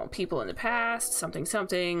 like, you know, people in the past,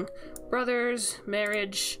 something, brothers,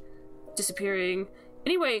 marriage, disappearing.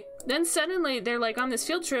 Anyway, then suddenly they're, like, on this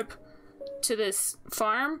field trip to this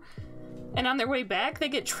farm, and on their way back they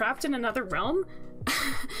get trapped in another realm.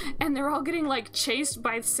 And they're all getting, like, chased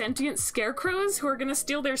by sentient scarecrows who are gonna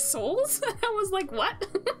steal their souls. I was like, what?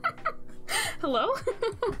 Hello?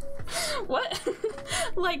 What?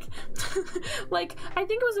 like I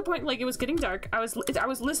think it was a point, like, it was getting dark. I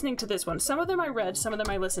was listening to this one. Some of them I read, some of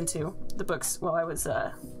them I listened to the books while I was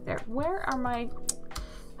there. Where are my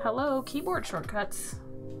keyboard shortcuts?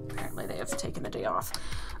 Apparently they have taken the day off.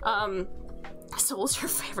 Soul's your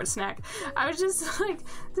favorite snack. I was just, like,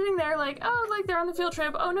 sitting there like, oh, like, they're on the field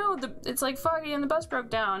trip. Oh no, it's, like, foggy and the bus broke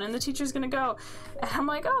down and the teacher's gonna go. And I'm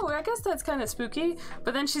like, oh, I guess that's kind of spooky.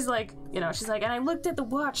 But then she's like, and I looked at the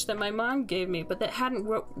watch that my mom gave me, but that hadn't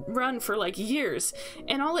run for, like, years.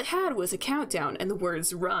 And all it had was a countdown and the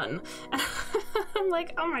words run. And I'm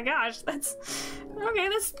like, oh my gosh, that's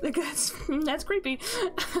creepy.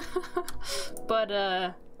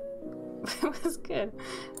 But, it was good.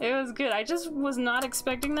 It was good. I just was not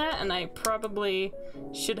expecting that, and I probably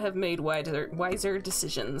should have made wiser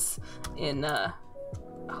decisions in, oh,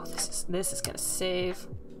 this is gonna save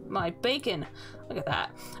my bacon. Look at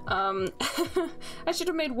that. I should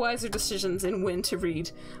have made wiser decisions in when to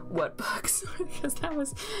read what books, because that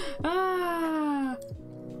was,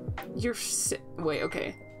 wait,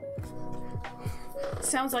 okay.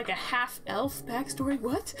 Sounds like a half-elf backstory,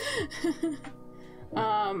 what?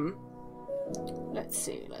 Let's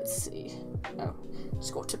see. Oh,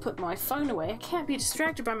 just got to put my phone away. I can't be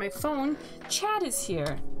distracted by my phone. Chat is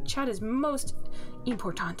here. Chat is most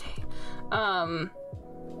importante.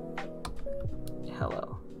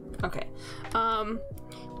 Hello. Okay.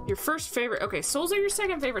 Your first favorite. Okay, souls are your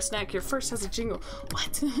second favorite snack. Your first has a jingle.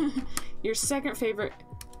 What? Your second favorite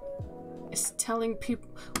is telling people.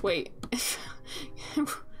 Wait.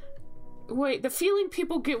 Wait, the feeling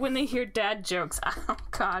people get when they hear dad jokes. Oh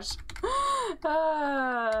gosh.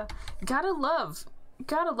 Gotta love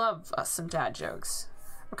us some dad jokes.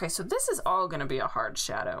 Okay, so this is all gonna be a hard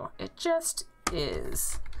shadow. It just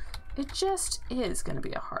is. It just is gonna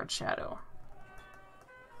be a hard shadow.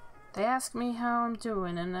 They ask me how I'm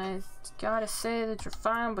doing, and I gotta say that you're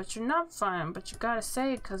fine, but you're not fine. But you gotta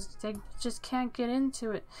say it because they just can't get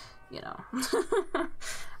into it. You know.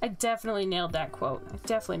 I definitely nailed that quote.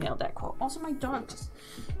 Also, my dog just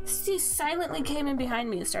silently came in behind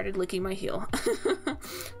me and started licking my heel.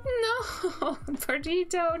 No!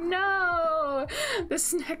 Perdito, no! The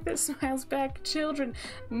snack that smiles back children.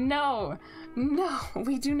 No! No!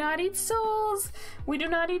 We do not eat souls! We do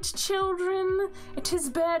not eat children! It is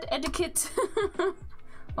bad etiquette!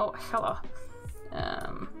 Oh, hello.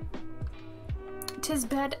 It is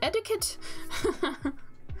bad etiquette!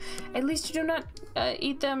 At least you do not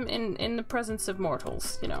eat them in the presence of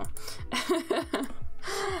mortals, you know.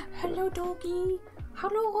 Hello, doggy.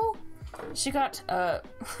 Hello. She got,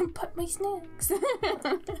 put my snacks.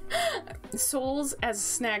 Souls as a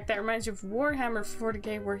snack. That reminds you of Warhammer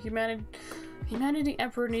 40k, where humanity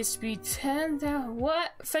emperor needs to be 10,000.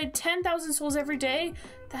 What? Fed 10,000 souls every day?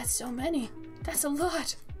 That's so many. That's a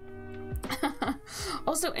lot.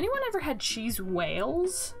 Also, anyone ever had cheese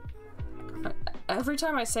whales? Every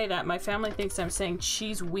time I say that, my family thinks I'm saying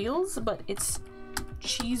cheese wheels, but it's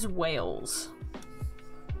cheese whales.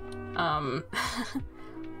 Man,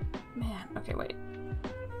 okay, wait.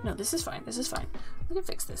 No, this is fine. We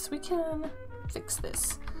can fix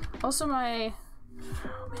this. Also, oh man.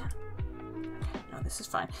 Okay, no, this is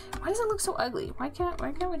fine. Why does it look so ugly? Why can't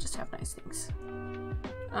we just have nice things?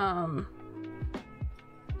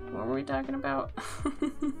 What were we talking about?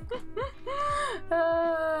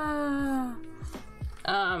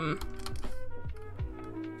 I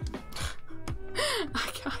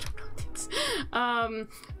don't know this.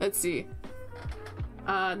 Let's see.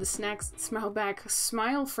 The snacks smile back.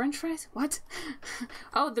 Smile French fries? What?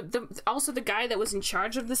 Oh, also the guy that was in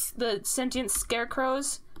charge of the sentient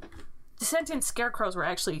scarecrows. The sentient scarecrows were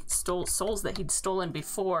actually souls that he'd stolen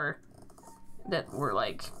before, that were,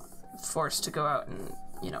 like, forced to go out and,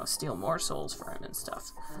 you know, steal more souls for him and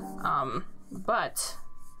stuff.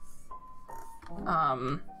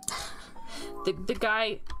 The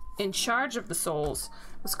guy in charge of the souls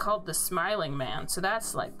was called the Smiling Man, so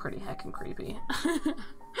that's, like, pretty heckin' creepy.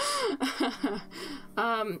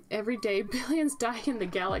 Every day billions die in the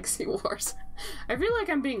galaxy wars. I feel like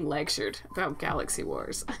I'm being lectured about galaxy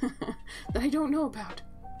wars that I don't know about.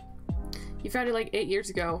 You found it like 8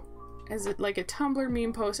 years ago. as like a Tumblr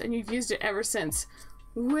meme post, and you've used it ever since.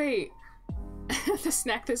 Wait, the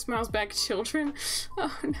snack that smiles back at children?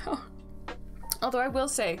 Oh no. Although I will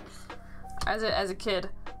say, as a kid,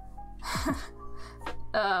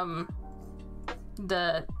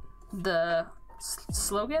 the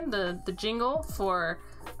slogan, the jingle for,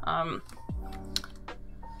 I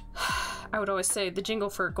would always say the jingle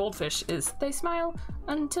for Goldfish is, they smile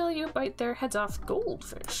until you bite their heads off,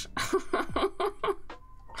 Goldfish.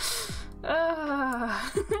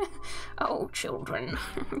 Oh, children.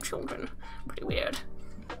 Children. Pretty weird.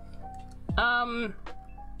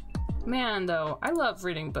 Man, though, I love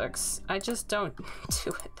reading books. I just don't do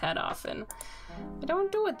it that often. I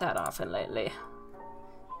don't do it that often lately.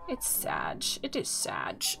 It's sad. It is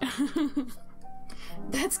sad.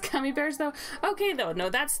 That's gummy bears, though. Okay, though, no,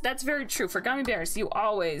 that's very true. For gummy bears, you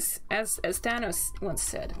always, as Thanos once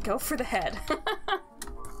said, go for the head.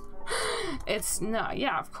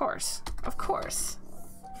 Yeah, of course,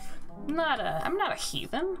 I'm not a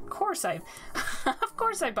heathen. Of course I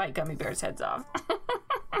bite gummy bears' heads off.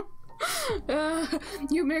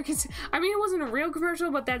 You Americans, I mean, it wasn't a real commercial,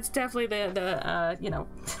 but that's definitely you know,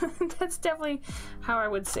 that's definitely how I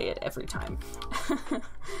would say it every time.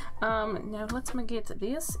 Now let's get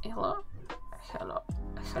this. Hello.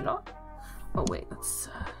 Oh wait, let's,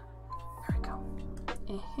 there we go.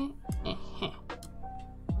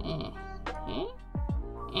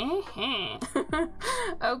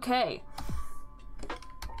 Okay.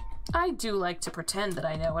 I do like to pretend that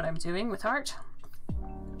I know what I'm doing with art.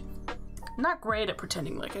 Not great at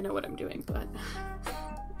pretending like I know what I'm doing, but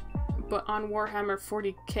on Warhammer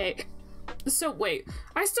 40k. So wait,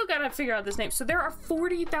 I still gotta figure out this name. So there are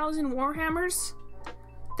 40,000 Warhammers?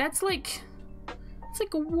 That's like, it's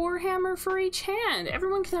like a Warhammer for each hand.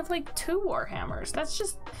 Everyone can have like 2 Warhammers. That's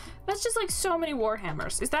just like so many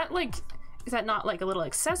Warhammers. Is that not like a little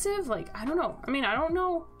excessive? Like, I don't know. I mean, I don't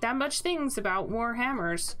know that much things about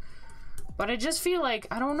Warhammers, but I just feel like,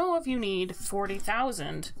 I don't know if you need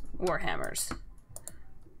 40,000 Warhammers.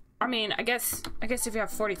 I mean, I guess if you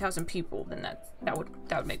have 40,000 people, then that would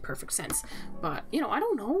make perfect sense. But, you know, I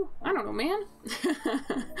don't know, man.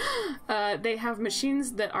 They have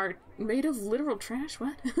machines that are made of literal trash.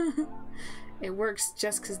 What? It works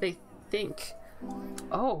just because they think.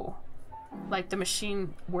 Oh, like the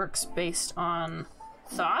machine works based on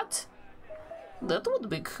thought? That would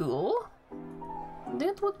be cool.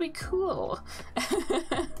 That would be cool.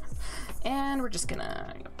 And we're just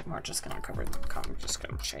gonna cover the we're just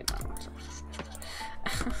gonna shade that.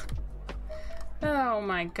 Oh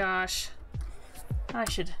my gosh. I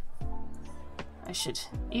should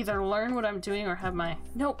either learn what I'm doing or have my,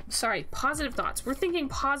 nope, sorry, positive thoughts. We're thinking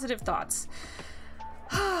positive thoughts.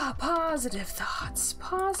 Positive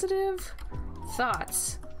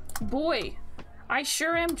thoughts. Boy, I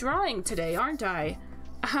sure am drawing today, aren't I?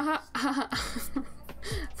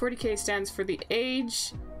 40K stands for the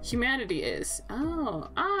age humanity is. Oh,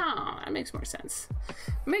 that makes more sense.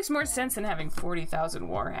 It makes more sense than having 40,000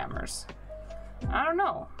 Warhammers. I don't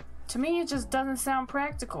know. To me, it just doesn't sound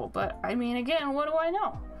practical, but I mean, again, what do I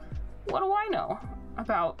know? What do I know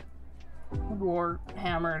about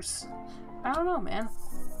Warhammers? I don't know, man.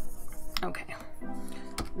 Okay.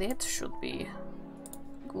 That should be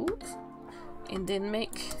good. And then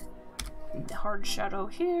make the hard shadow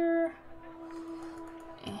here.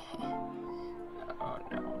 Oh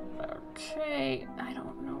no. Okay. I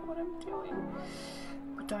don't know what I'm doing,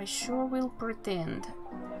 but I sure will pretend.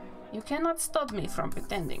 You cannot stop me from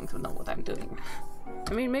pretending to know what I'm doing.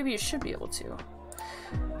 I mean, maybe you should be able to.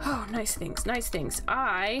 Oh, nice things, nice things.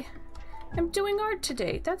 I am doing art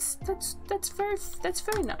today. That's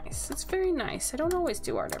very nice. That's very nice. I don't always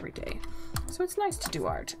do art every day, so it's nice to do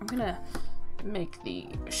art. I'm gonna make the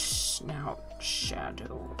snout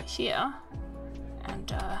shadow here,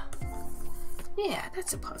 and yeah,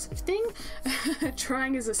 that's a positive thing.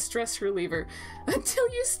 Trying is a stress reliever until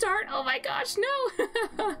you start. Oh my gosh,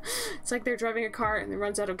 no. It's like they're driving a car and it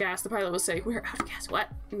runs out of gas. The pilot will say, "We're out of gas." What?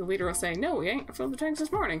 And the leader will say, "No, we ain't. I filled the tanks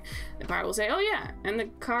this morning." The pilot will say, "Oh yeah," and the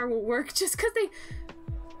car will work just because they.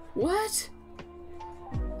 What?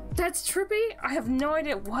 That's trippy. I have no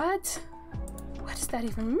idea. What does that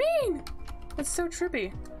even mean? That's so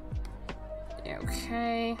trippy.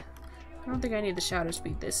 Okay. I don't think I need the shadows to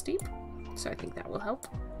be this deep, so I think that will help.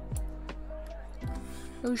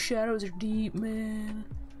 Those shadows are deep, man.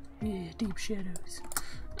 Yeah, deep shadows.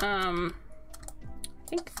 I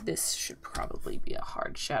think this should probably be a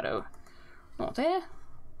hard shadow. Not there.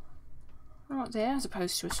 Not there, as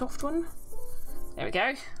opposed to a soft one. There we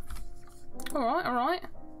go. Alright, alright.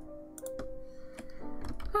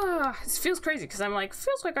 This feels crazy because I'm like,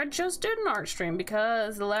 feels like I just did an art stream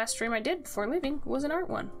because the last stream I did before leaving was an art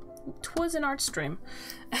one. It was an art stream.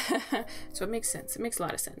 So it makes sense. It makes a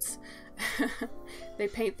lot of sense. They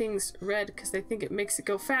paint things red because they think it makes it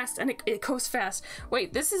go fast, and it goes fast.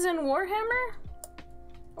 Wait, this is in Warhammer?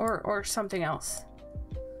 Or something else?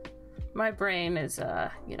 My brain is,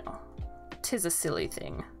 you know, 'tis a silly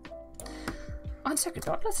thing. On second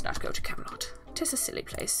thought, let's not go to Camelot. 'Tis a silly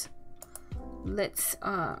place. Let's,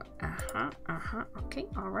 okay,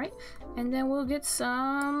 alright. And then we'll get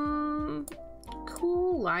some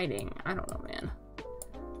cool lighting. I don't know, man.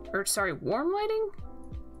 Or, sorry, warm lighting?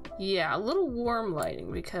 Yeah, a little warm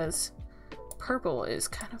lighting, because purple is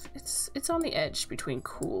kind of, it's on the edge between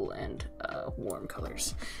cool and warm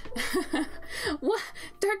colors. What?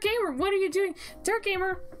 Dark Gamer, what are you doing? Dark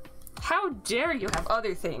Gamer, how dare you have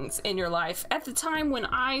other things in your life at the time when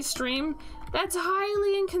I stream? That's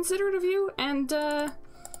highly inconsiderate of you, and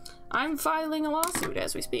I'm filing a lawsuit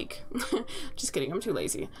as we speak. Just kidding, I'm too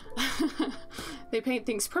lazy. They paint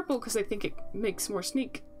things purple because they think it makes more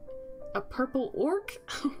sneak. A purple orc?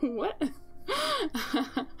 What?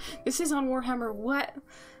 This is on Warhammer. What?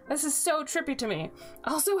 This is so trippy to me.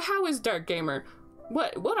 Also, how is Dark Gamer?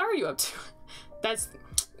 What are you up to? That's...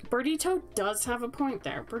 Birdito does have a point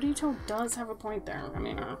there. Birdito does have a point there. I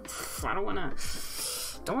mean, I don't wanna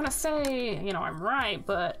say, you know, I'm right,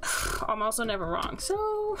 but I'm also never wrong,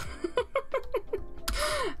 so...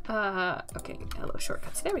 Okay, hello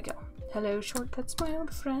shortcuts. There we go. Hello shortcuts, my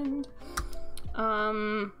old friend.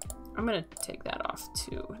 I'm gonna take that off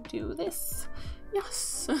to do this.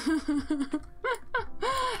 Yes.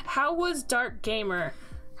 How was Dark Gamer?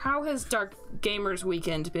 How has Dark Gamer's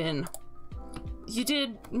weekend been? You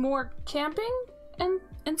did more camping and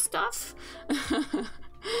stuff?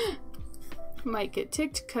 Might get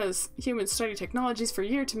ticked because humans study technologies for a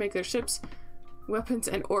year to make their ships, weapons,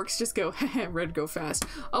 and orcs just go, red go fast.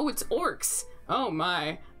 Oh, it's orcs. Oh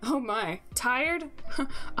my. Oh my. Tired?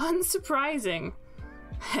 Unsurprising.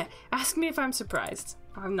 Ask me if I'm surprised.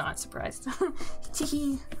 I'm not surprised.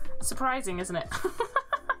 Surprising, isn't it?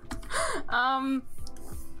 I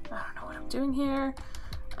don't know what I'm doing here.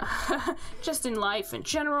 Just in life in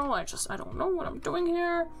general, I don't know what I'm doing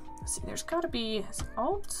here. Let's see, there's gotta be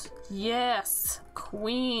alt. Yes,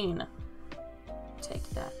 queen. Take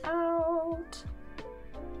that out.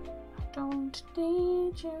 I don't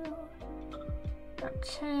need you.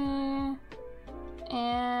 Okay.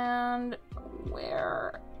 And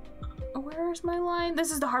where's my line?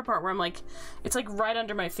 This is the hard part where I'm like, it's like right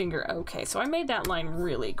under my finger. Okay, so I made that line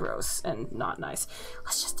really gross and not nice.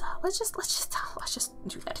 Let's just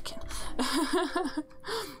do that again.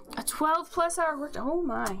 A 12+ hour work. Oh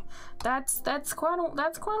my, that's quite a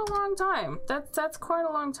long time. That's quite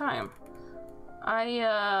a long time.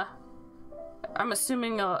 I'm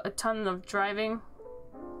assuming a ton of driving,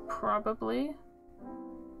 probably.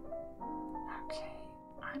 Okay,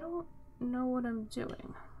 I don't know what I'm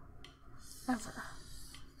doing. Ever.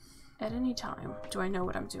 At any time, do I know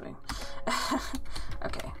what I'm doing?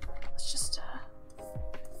 Okay, let's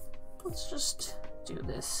just do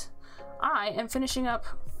this. I am finishing up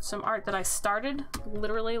some art that I started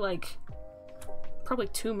literally like probably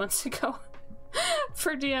 2 months ago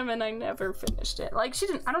for DM, and I never finished it. Like,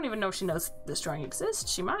 I don't even know if she knows this drawing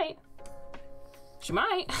exists. She might.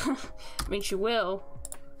 I mean, she will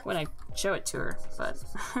when I show it to her, but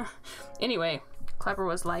anyway, Clapper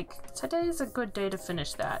was like, today is a good day to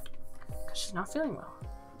finish that, because she's not feeling well.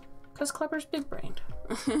 Because Clapper's big-brained.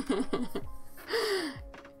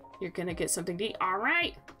 You're gonna get something to eat. All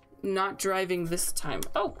right. Not driving this time.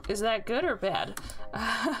 Oh, is that good or bad?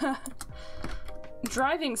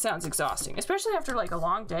 Driving sounds exhausting, especially after like a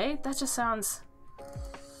long day. That just sounds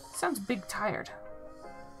big tired.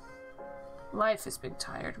 Life is big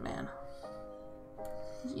tired, man.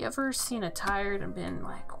 You ever seen a tired and been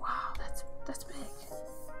like, wow, that's big.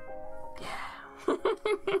 Yeah.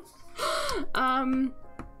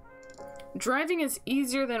 Driving is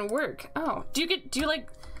easier than work. Oh, do you like,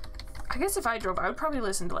 I guess if I drove, I would probably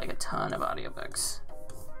listen to like a ton of audiobooks.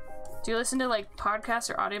 Do you listen to like podcasts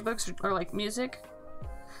or audiobooks or like music?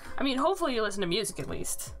 I mean, hopefully you listen to music at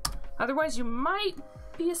least. Otherwise you might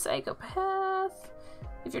be a psychopath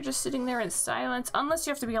if you're just sitting there in silence, unless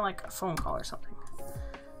you have to be on like a phone call or something.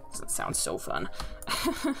 Doesn't sound so fun.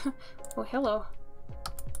 Oh, hello.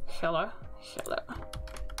 Hello.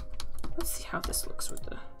 Let's see how this looks with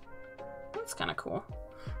the... That's kind of cool.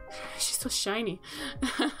 She's so shiny.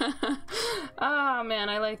 Oh man,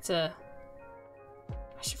 I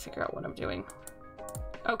should figure out what I'm doing.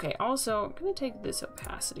 Okay, also, I'm gonna take this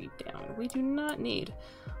opacity down. We do not need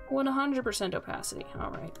 100% opacity.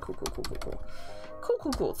 Alright, cool.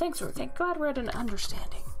 Cool. Thanks, glad we're at an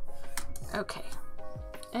understanding. Okay.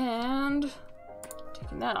 And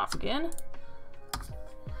taking that off again.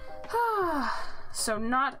 So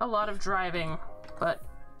not a lot of driving, but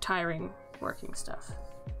tiring working stuff.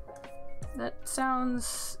 That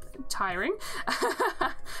sounds tiring.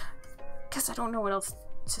 Guess I don't know what else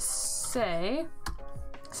to say,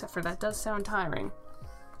 except for that does sound tiring.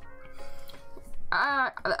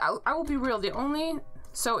 I will be real,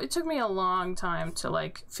 so it took me a long time to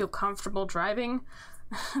like feel comfortable driving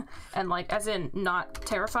and like as in not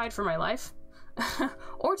terrified for my life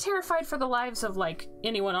or terrified for the lives of like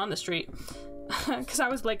anyone on the street. Because I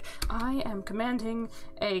was like, I am commanding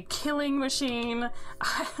a killing machine.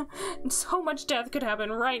 So much death could happen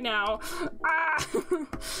right now.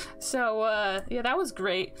 So, yeah, that was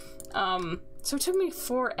great. So it took me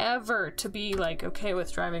forever to be, like, okay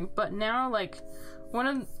with driving. But now, like, one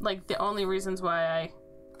of, like, the only reasons why I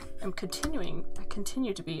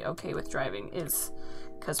continue to be okay with driving is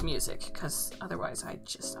because music. Because otherwise if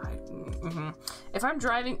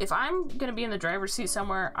I'm gonna be in the driver's seat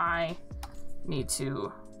somewhere, I need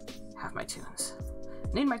to have my tunes.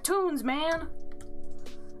 Need my tunes, man!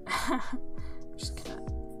 I'm just gonna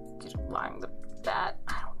get lying the bat.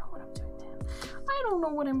 I don't know what I'm doing, man. I don't know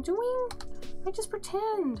what I'm doing. I just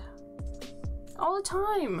pretend. All the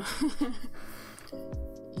time.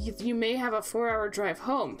 You may have a 4-hour drive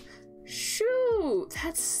home. Shoot!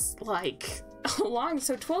 That's like a long,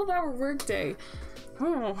 so 12-hour workday.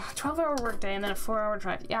 12-hour workday and then a 4-hour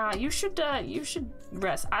drive. Yeah, you should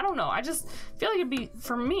rest. I don't know. I just feel like it'd be,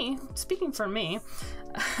 for me, speaking for me,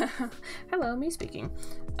 hello, me speaking.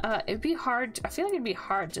 It'd be hard. I feel like it'd be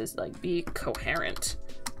hard to like be coherent.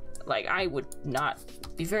 Like I would not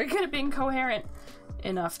be very good at being coherent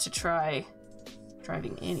enough to try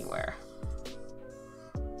driving anywhere.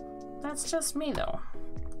 That's just me though.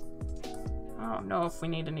 I don't know if we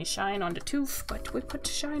need any shine on the tooth, but we put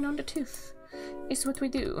shine on the tooth. It's what we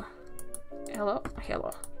do. Hello?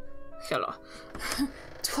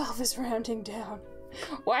 12 is rounding down.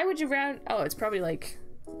 Why would you round? Oh, it's probably like,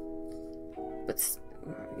 but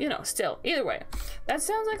you know, still, either way, that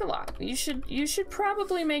sounds like a lot. You should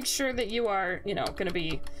probably make sure that you are, you know, gonna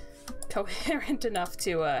be coherent enough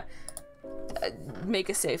to make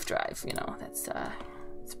a safe drive. You know, that's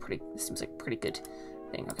it seems like a pretty good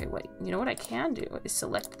thing. Okay, wait, you know what I can do is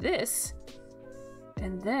select this,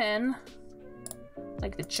 and then,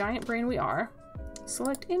 like the giant brain we are,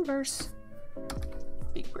 select inverse.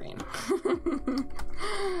 Big brain.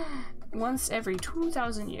 Once every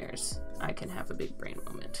 2,000 years, I can have a big brain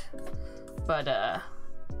moment. But,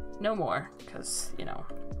 no more, because, you know,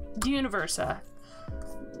 the universe,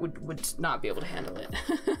 would not be able to handle it.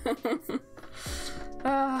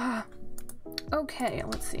 Okay,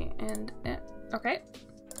 let's see, and, okay.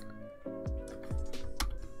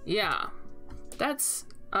 Yeah, that's,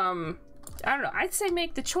 I don't know, I'd say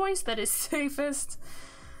make the choice that is safest.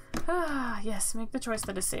 Yes, make the choice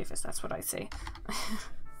that is safest, that's what I say.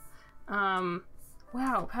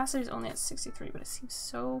 Wow, opacity is only at 63, but it seems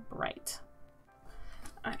so bright.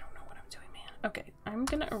 I don't know what I'm doing, man. Okay, I'm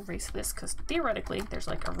gonna erase this, because theoretically, there's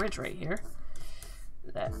like a ridge right here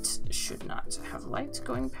that should not have light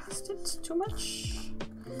going past it too much.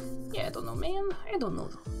 Yeah, I don't know, man. I don't know.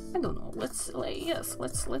 Let's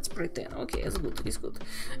pretend. Okay, it's good.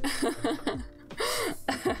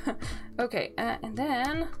 Okay, and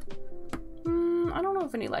then I don't know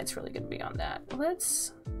if any light's really gonna be on that.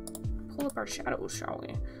 Let's pull up our shadows, shall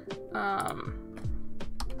we? I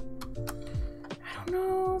don't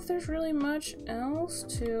know if there's really much else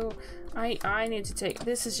to. I need to take.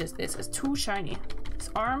 This is too shiny. This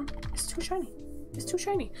arm is too shiny. It's too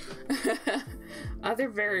shiny. Other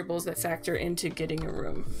variables that factor into getting a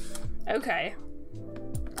room. Okay.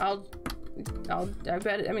 I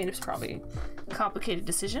bet, I mean, it's probably a complicated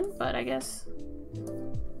decision, but I guess.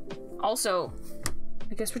 Also,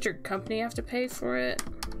 I guess would your company have to pay for it?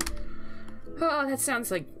 Oh, that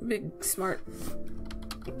sounds like big, smart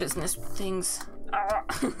business things.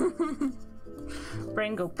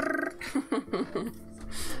 Brain go brrr.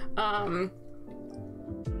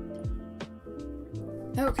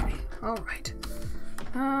 Okay, alright.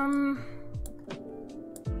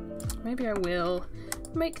 Maybe I will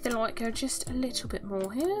make the light go just a little bit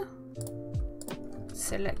more here.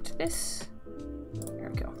 Select this. There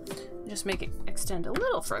we go. Just make it extend a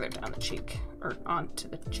little further down the cheek. Or onto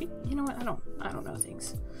the cheek. You know what? I don't know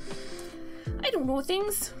things. I don't know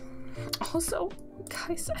things. Also,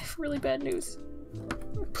 guys, I have really bad news.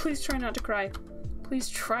 Please try not to cry. Please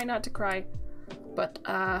try not to cry. But,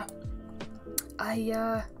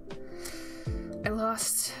 I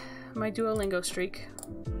lost my Duolingo streak.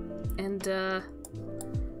 And,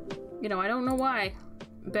 you know, I don't know why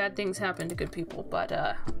bad things happen to good people, but,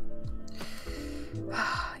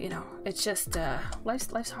 you know, it's just,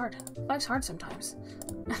 life's hard. Life's hard sometimes.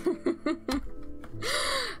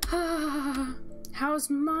 How's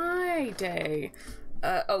my day?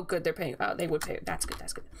 Oh, good, they're paying. Oh, they would pay. That's good,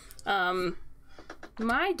 that's good.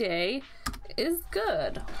 My day is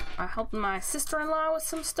good. I helped my sister-in-law with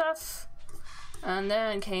some stuff, and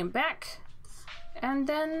then came back, and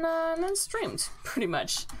then streamed, pretty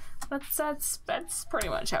much. That's pretty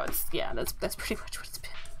much how it's, yeah, that's pretty much what it's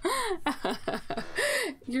been.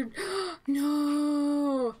 You're,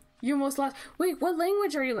 no, you almost lost. Wait, what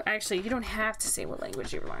language are you, actually, you don't have to say what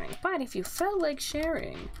language you're learning, but if you felt like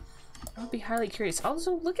sharing, I would be highly curious.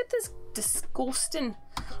 Also, look at this disgusting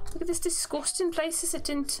places that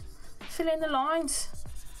didn't fill in the lines.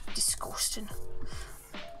 Disgusting.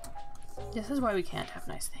 This is why we can't have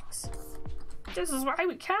nice things. This is why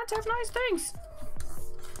we can't have nice things.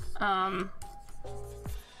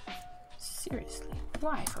 Seriously,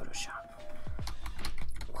 why Photoshop?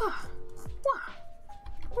 Why?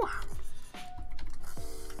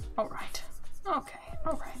 Alright. Okay,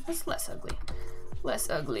 alright. That's less ugly. Less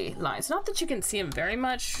ugly lines. Not that you can see them very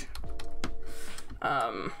much.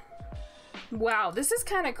 Wow, this is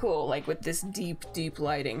kind of cool, like with this deep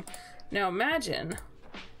lighting. Now imagine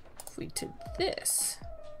if we did this.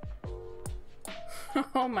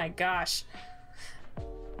 Oh my gosh.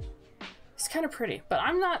 It's kind of pretty, but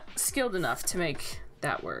I'm not skilled enough to make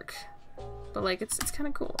that work. But like, it's kind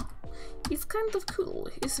of cool. It's kind of cool.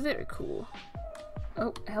 It's very cool.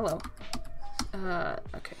 Oh, hello.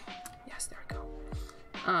 Okay. Yes, there we go.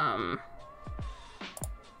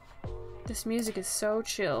 This music is so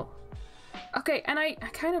chill. Okay, and I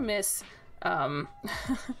kind of miss,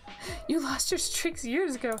 you lost your streaks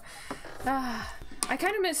years ago. I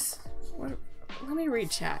kind of miss, what, let me read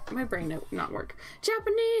chat. My brain not work.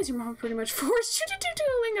 Japanese, your mom pretty much forced you to do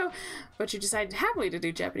Duolingo, but you decided happily to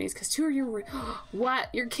do Japanese because 2 of you were, what?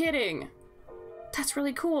 You're kidding. That's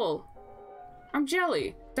really cool. I'm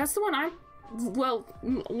jelly. That's the one I, well,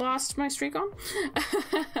 lost my streak on.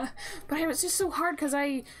 But it was just so hard because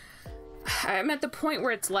I'm at the point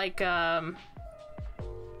where it's like,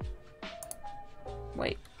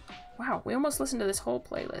 wait, wow, we almost listened to this whole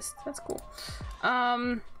playlist. That's cool.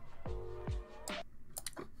 I'm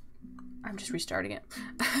just restarting it.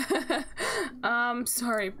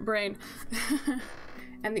 Sorry, brain.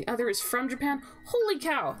 And the other is from Japan. Holy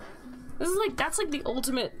cow. This is like, that's like the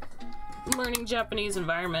ultimate learning Japanese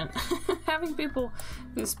environment. Having people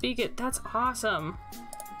who speak it, that's awesome.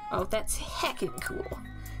 Oh, that's heckin' cool.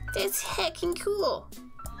 That's heckin' cool.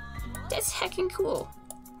 That's heckin' cool.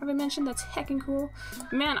 Have I mentioned that's heckin' cool?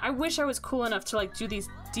 Man, I wish I was cool enough to like do these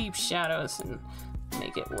deep shadows and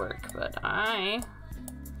make it work, but I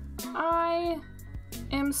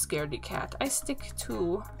am scaredy cat. I stick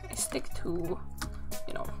to,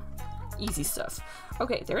 you know, easy stuff.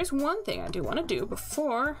 Okay, there is one thing I do want to do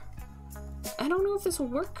before. I don't know if this will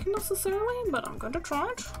work necessarily, but I'm going to try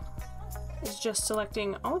it. It's just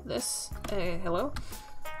selecting all of this. Hello.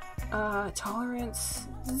 Tolerance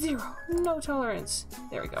 0. No tolerance.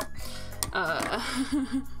 There we go.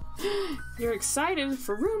 You're excited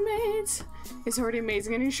for roommates. It's already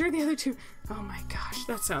amazing, and you're sure the other two. Oh my gosh,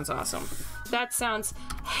 that sounds awesome. That sounds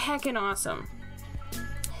heckin' awesome.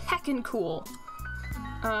 Heckin' cool.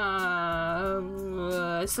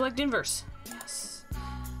 Select inverse. Yes.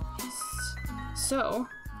 Yes. So,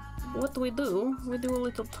 what do? We do a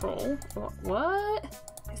little troll. What?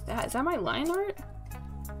 Is that my line art?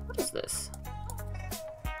 What is this?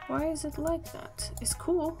 Why is it like that? It's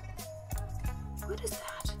cool. What is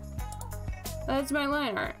that? That's my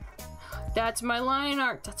line art. That's my line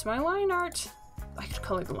art. That's my line art. I could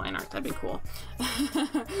color the line art. That'd be cool.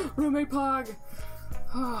 Roommate Pog.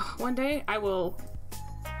 Oh, one day I will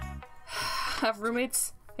have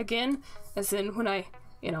roommates again, as in when I,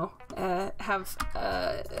 you know, have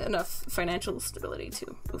enough financial stability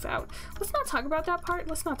to move out. Let's not talk about that part.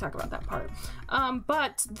 Let's not talk about that part.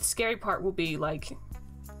 But the scary part will be like,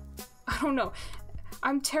 I don't know.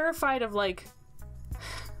 I'm terrified of like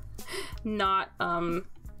not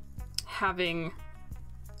having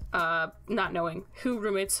not knowing who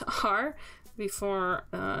roommates are before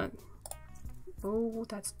oh,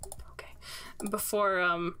 that's okay, before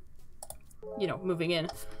you know, moving in.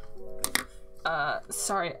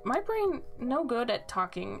 Sorry, my brain no good at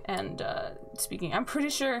talking and speaking. I'm pretty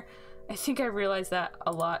sure, I think I realized that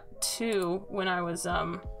a lot too when I was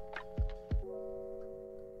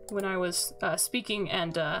speaking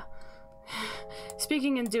and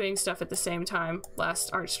speaking and doing stuff at the same time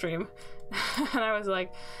last art stream. And I was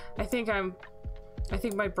like, I think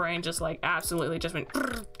my brain just like absolutely just went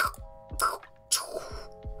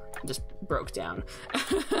just broke down.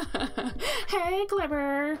 Hey,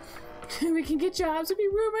 Clever, we can get jobs and be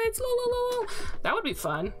roommates. La, la, la, la. That would be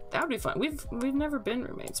fun. That would be fun. We've never been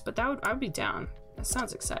roommates, but I would be down. That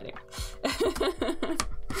sounds exciting.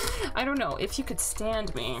 I don't know if you could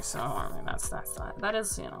stand me, so I mean that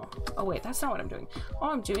is, you know. Oh wait, that's not what I'm doing.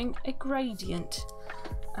 Oh, I'm doing a gradient.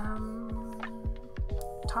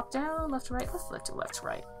 Top down, left to right, left to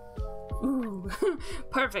right. Ooh,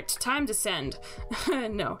 perfect. Time to send.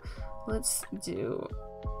 No, let's do.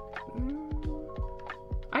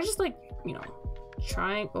 I just like, you know,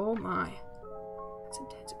 trying. Oh my, that's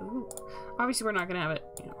intense. Ooh, obviously we're not gonna have it.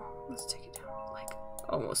 You know, let's take it down like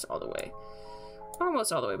almost all the way.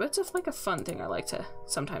 Almost all the way, but it's just like a fun thing I like to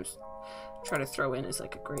sometimes try to throw in as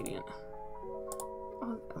like a gradient.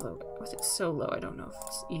 Although with it so low, I don't know if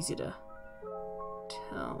it's easy to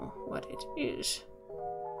tell what it is.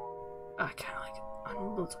 I kind of like it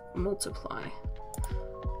on multiply.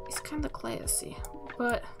 It's kind of classy,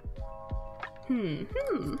 but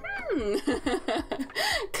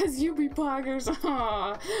cause you be poggers.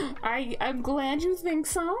 Aw, I'm glad you think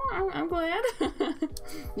so. I'm glad.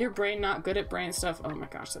 Your brain not good at brain stuff. Oh my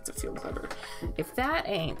gosh, that's a feel clever. If that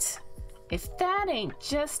ain't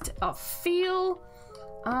just a feel.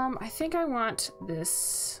 I think I want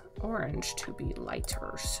this orange to be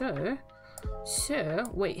lighter. So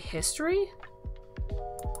wait, history?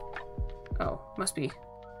 Oh, must be.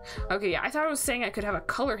 Okay, yeah, I thought it was saying I could have a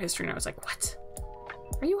color history, and I was like, what?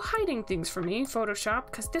 Are you hiding things from me, Photoshop?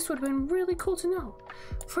 Because this would have been really cool to know.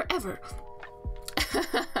 Forever.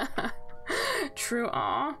 True,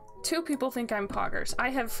 aw. 2 people think I'm poggers. I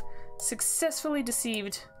have successfully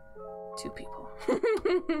deceived 2 people.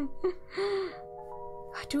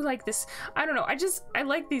 I do like this. I don't know. I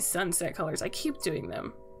like these sunset colors. I keep doing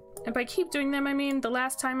them. And by keep doing them, I mean the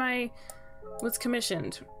last time I was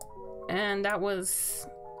commissioned. And that was...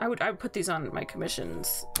 I would put these on my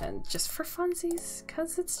commissions and just for funsies,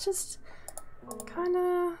 because it's just kind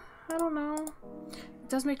of, I don't know. It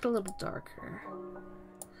does make it a little darker.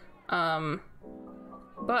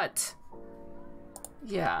 But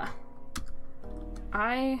yeah,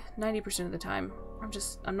 90% of the time,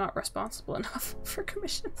 I'm not responsible enough for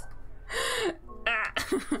commissions.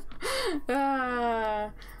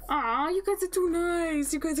 Aw, you guys are too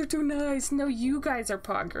nice. You guys are too nice. No, you guys are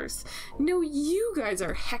poggers. No, you guys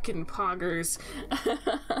are heckin' poggers.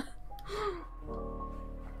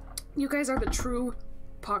 You guys are the true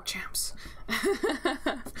pog champs.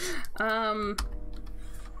 Kind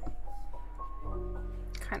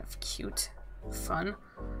of cute, fun,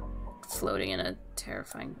 floating in a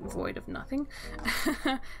terrifying void of nothing.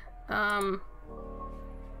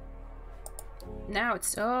 Now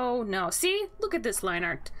it's, oh no, see, look at this line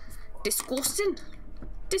art. Disgusting.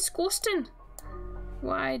 Disgusting.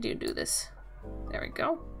 Why do you do this? There we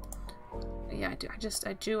go. Yeah, I do. I just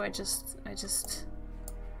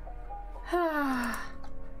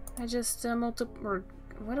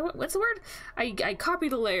what's the word? I copy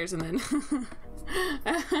the layers and then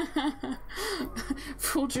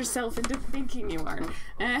fooled yourself into thinking you are.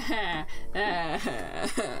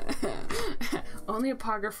 Only a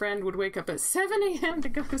pogger friend would wake up at 7 a.m. to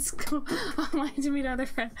go to school online to meet other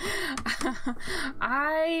friends.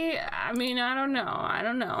 I mean, I don't know. I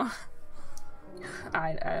don't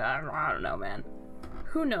know, man.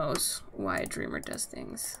 Who knows why a dreamer does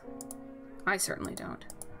things? I certainly don't.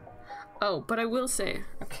 Oh, but I will say,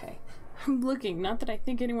 okay, I'm looking, not that I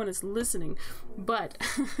think anyone is listening, but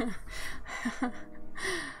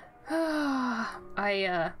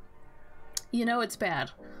you know, it's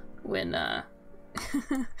bad when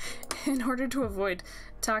in order to avoid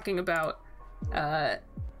talking about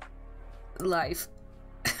life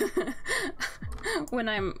when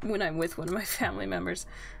I'm with one of my family members,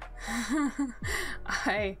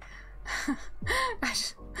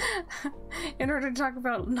 in order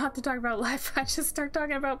to not to talk about life, I just start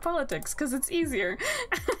talking about politics because it's easier.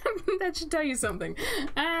 That should tell you something.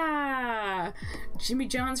 Jimmy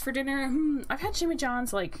John's for dinner. I've had Jimmy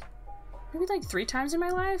John's maybe 3 times in my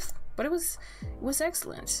life, but it was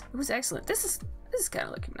excellent. It was excellent. This is kind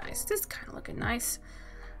of looking nice. This is kind of looking nice.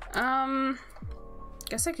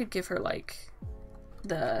 Guess I could give her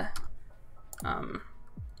the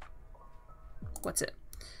what's it?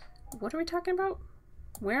 What are we talking about?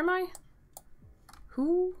 Where am I?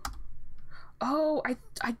 Who? Oh, I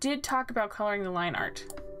did talk about coloring the line art.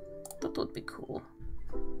 That would be cool.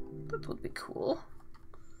 That would be cool.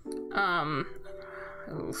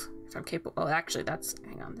 Oof. If I'm capable. Oh, actually, that's.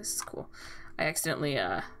 Hang on, this is cool. I accidentally,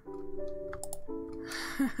 I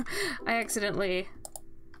accidentally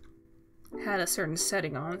had a certain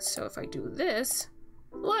setting on, so if I do this,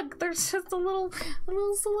 look, there's just a little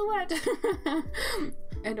silhouette.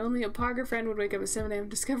 And only a Pogger friend would wake up at 7 a.m.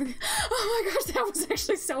 discover the. Oh my gosh, that was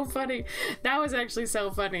actually so funny. That was actually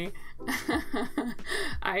so funny.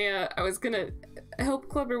 I was gonna help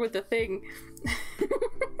Clubber with the thing.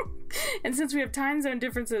 And since we have time zone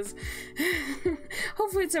differences,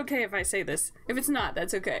 hopefully it's okay if I say this. If it's not,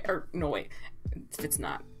 that's okay. Or, no, wait. If it's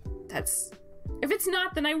not, that's... If it's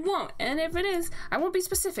not, then I won't. And if it is, I won't be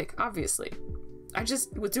specific, obviously. I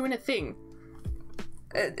just was doing a thing.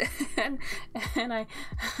 And I...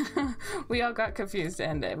 we all got confused,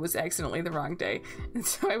 and it was accidentally the wrong day. And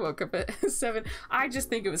so I woke up at 7. I just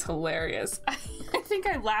think it was hilarious. I think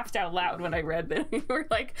I laughed out loud when I read that. We were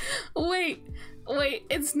like, wait,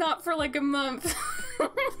 it's not for like a month.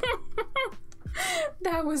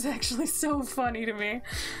 That was actually so funny to me.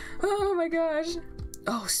 Oh my gosh.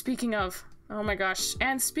 Oh, speaking of, oh my gosh.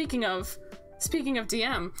 And speaking of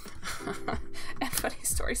DM and funny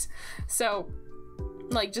stories. So,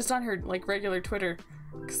 like, just on her, like, regular Twitter,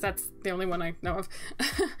 because that's the only one I know of,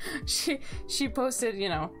 she posted, you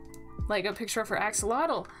know, like, a picture of her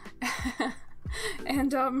axolotl.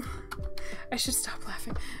 And, I should stop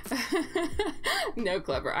laughing. No,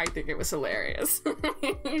 Clever, I think it was hilarious.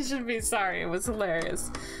 You should be sorry, it was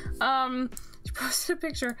hilarious. She posted a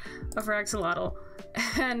picture of her axolotl,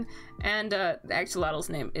 and the axolotl's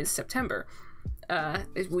name is September.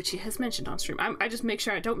 Which she has mentioned on stream. I just make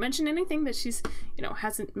sure I don't mention anything that she's, you know,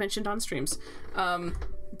 hasn't mentioned on streams.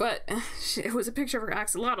 But it was a picture of her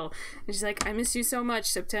axolotl, and she's like, "I miss you so much,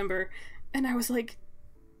 September." And I was like,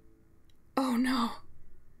 "Oh no,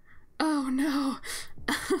 oh no,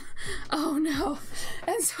 oh no!"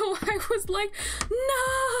 And so I was like,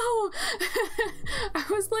 "No!" I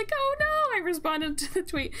was like, "Oh no!" I responded to the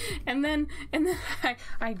tweet, and then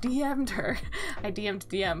I DM'd her. I DM'd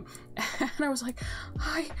DM, and I was like,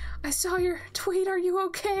 I saw your tweet. Are you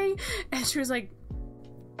okay?" And she was like,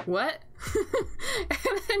 "What?"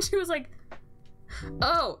 And then she was like,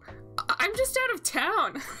 "Oh, I'm just out of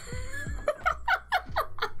town."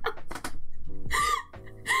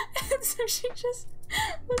 And so she just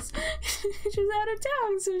was, she's out of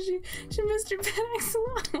town, so she missed her pet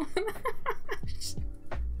axolotl.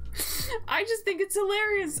 I just think it's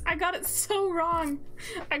hilarious. I got it so wrong.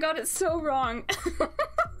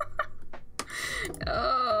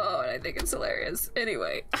 Oh, I think it's hilarious.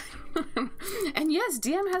 Anyway. And yes,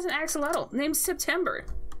 DM has an axolotl named September.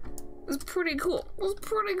 It was pretty cool.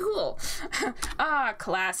 Ah,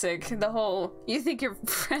 classic. The whole, you think your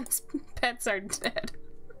friend's pets are dead.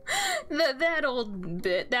 That old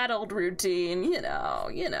bit, that old routine, you know.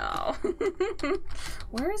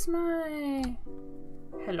 Where's my...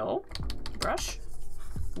 Hello? Brush?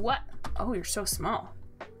 What? Oh, you're so small.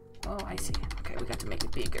 Oh, I see. Okay, we got to make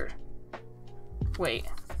it bigger. Wait.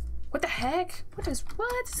 What the heck?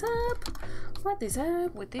 What's up? What is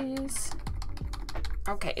up with this?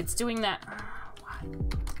 Okay, it's doing that... what?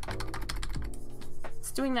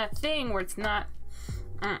 It's doing that thing where it's not...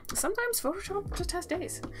 Sometimes Photoshop just has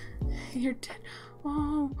days. You're dead.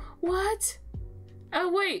 Oh, what?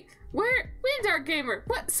 Oh, wait. Wait, Dark Gamer.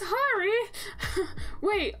 What? Sorry.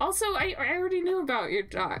 Wait, also, I already knew about your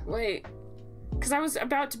dog. Wait. Because I was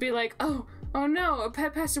about to be like, oh no, a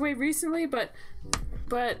pet passed away recently, but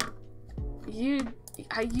you've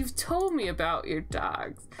told me about your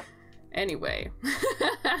dogs. Anyway.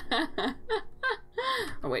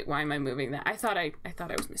 Oh, wait, why am I moving that? I thought I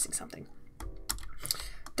was missing something.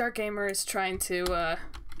 Dark Gamer is trying to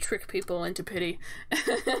trick people into pity.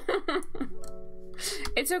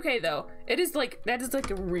 It's okay though. That is like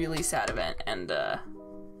a really sad event, and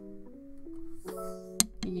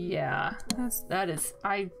yeah, that is.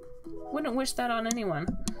 I wouldn't wish that on anyone.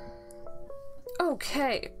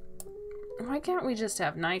 Okay, why can't we just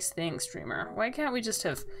have nice things, streamer? Why can't we just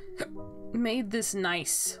have made this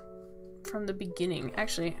nice from the beginning?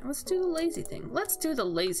 Actually, let's do the lazy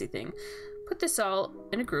thing. Put this all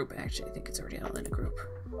in a group. Actually, I think it's already all in a group.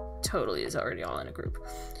 Totally is already all in a group.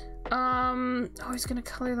 Oh, he's gonna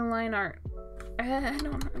color the line art. I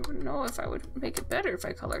don't know if I would make it better if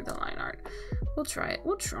I colored the line art. We'll try it.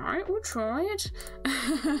 Oh,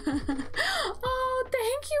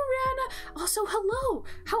 thank you, Rana. Also, hello.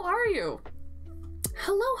 How are you?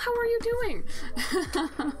 Hello, how are you doing?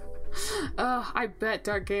 I bet,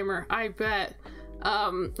 Dark Gamer. I bet.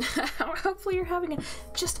 Hopefully you're having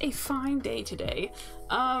just a fine day today.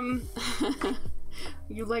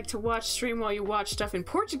 You like to watch stream while you watch stuff in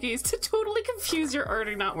Portuguese to totally confuse your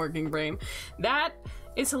already not working brain. That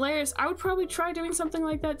is hilarious. I would probably try doing something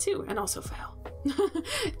like that too, and also fail.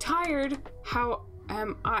 Tired, how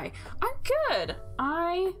am I? I'm good.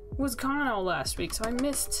 I was gone all last week, so I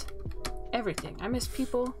missed everything. I missed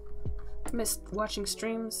people, I missed watching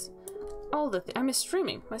streams, I missed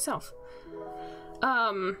streaming myself.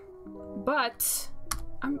 But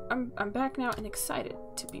I'm back now and excited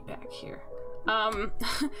to be back here. But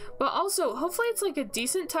also, hopefully it's like a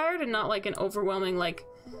decent tired and not like an overwhelming, like,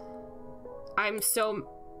 I'm so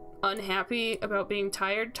unhappy about being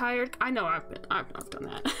tired. I know I've done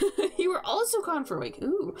that. You were also gone for a week.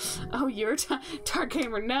 Ooh. Oh, you're Dark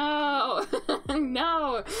Gamer. No.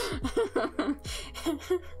 No.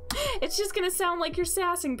 It's just gonna sound like you're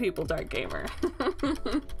sassing people, Dark Gamer.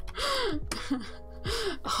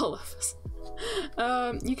 All of us.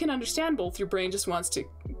 You can understand both. Your brain just wants to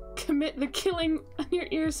commit the killing on your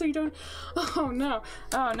ears so you don't. Oh no.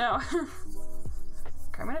 Oh no.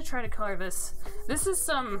 Okay, I'm gonna try to color this. This is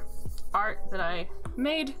some art that I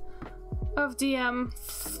made of DM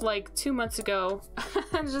like 2 months ago.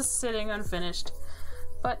 I'm just sitting unfinished.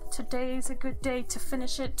 But today's a good day to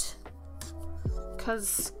finish it.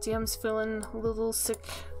 Because DM's feeling a little sick.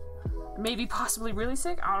 Maybe possibly really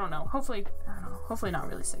sick? I don't know. Hopefully, I don't know. Hopefully not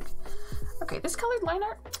really sick. Okay, this colored line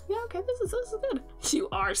art. Yeah, okay, this is good. You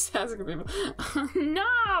are sassing people.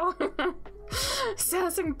 No!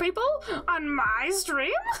 Sassing people on my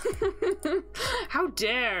stream? How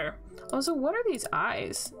dare. Also, what are these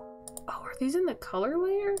eyes? Oh, are these in the color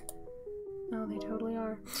layer? No, they totally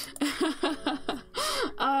are.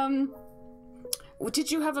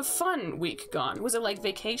 Did you have a fun week gone? Was it like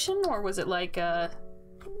vacation or was it like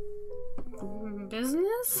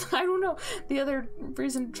business? I don't know. The other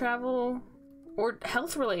reason to travel or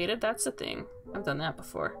health related, that's the thing. I've done that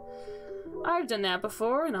before. I've done that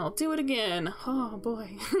before and I'll do it again. Oh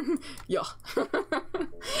boy. Yeah.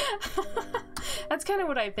 That's kind of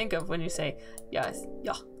what I think of when you say yes.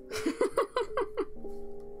 Yeah.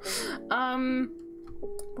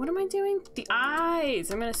 What am I doing? The eyes.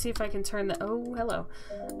 I'm gonna see if I can turn the hello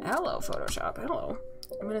Photoshop. Hello.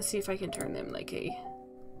 I'm gonna see if I can turn them like a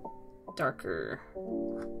darker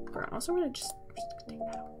brown. Also, I'm gonna just take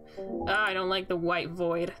that out. I don't like the white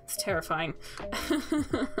void. It's terrifying.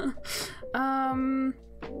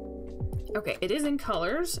 Okay, it is in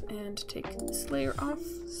colors, and take this layer off,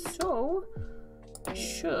 so I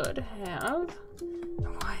should have.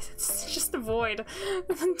 Why is it just the void?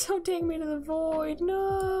 Don't take me to the void.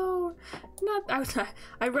 No, not.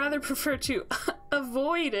 I'd rather prefer to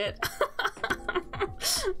avoid it.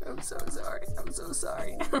 I'm so sorry. I'm so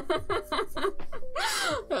sorry.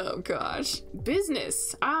 Oh gosh.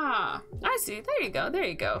 Business. Ah, I see. There you go. There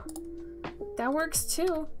you go. That works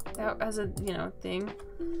too. That as a thing.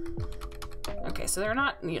 Okay, so they're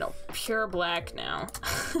not pure black now.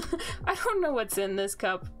 I don't know what's in this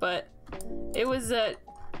cup, but it was I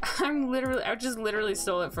just literally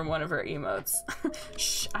stole it from one of her emotes.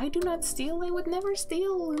 Shh, I do not steal. I would never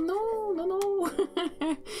steal. No, no, no.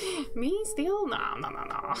 Me steal? No, no, no,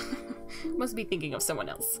 no. Must be thinking of someone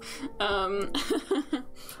else.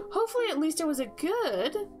 Hopefully at least it was a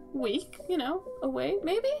good week, away.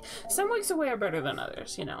 Maybe some weeks away are better than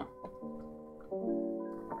others,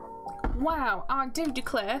 Wow, I do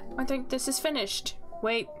declare, I think this is finished.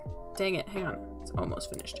 Wait, dang it, hang on. It's almost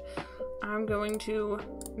finished. I'm going to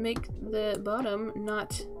make the bottom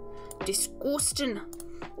not disgusting.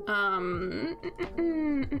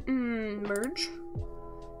 Merge.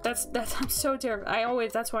 That's I'm so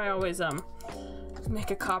terrified. That's why I always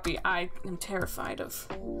make a copy. I am terrified of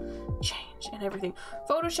change and everything.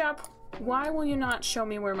 Photoshop, why will you not show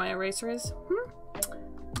me where my eraser is?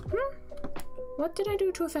 What did I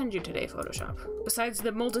do to offend you today, Photoshop? Besides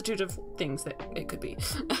the multitude of things that it could be.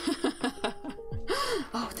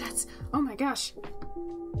 Oh my gosh.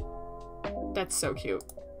 That's so cute.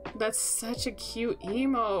 That's such a cute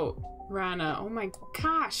emote, Rana. Oh my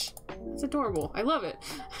gosh. That's adorable. I love it.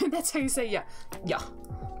 That's how you say yeah. Yeah.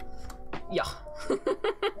 Yeah.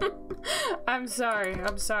 I'm sorry.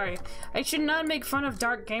 I'm sorry. I should not make fun of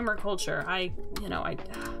dark gamer culture. I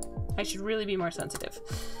should really be more sensitive.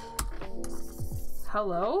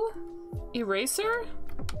 Hello? Eraser?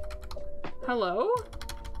 Hello?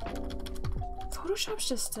 Photoshop's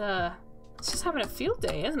just, it's just having a field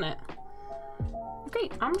day, isn't it? Okay,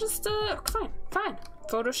 I'm just, fine.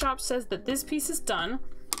 Photoshop says that this piece is done.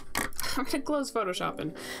 I'm gonna close Photoshop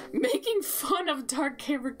and making fun of dark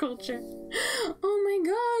gamer culture. Oh my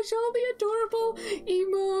gosh, all the adorable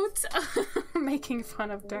emotes. Making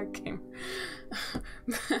fun of dark gamer.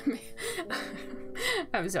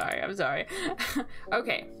 I'm sorry.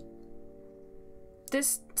 Okay.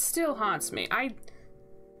 This still haunts me. I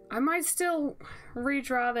might still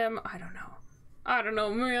redraw them. I don't know,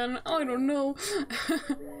 man. I don't know.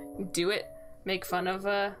 Do it. Make fun of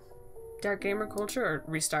dark gamer culture or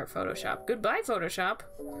restart Photoshop. Goodbye, Photoshop.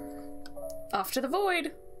 Off to the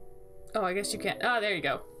void. Oh, I guess you can't. Oh, there you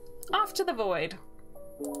go. Off to the void.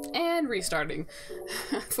 And restarting.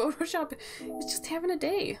 Photoshop is just having a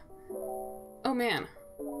day. Oh man.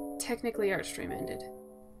 Technically our stream ended.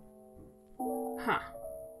 Huh.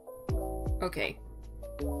 Okay.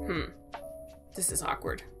 This is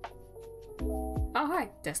awkward. Oh, hi,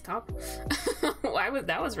 desktop.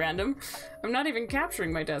 That was random. I'm not even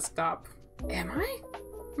capturing my desktop. Am I?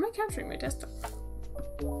 Am I capturing my desktop?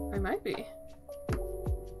 I might be.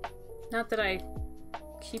 Not that I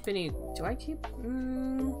keep any... Do I keep...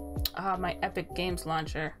 my Epic Games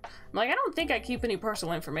launcher. Like, I don't think I keep any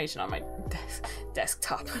personal information on my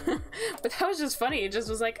desktop. But that was just funny. It just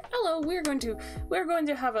was like, hello, we're going to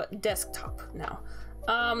have a desktop now.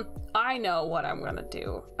 I know what I'm gonna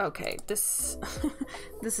do. Okay, this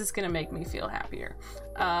is gonna make me feel happier.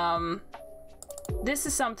 This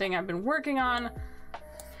is something I've been working on.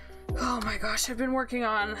 Oh my gosh, I've been working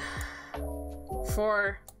on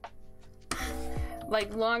for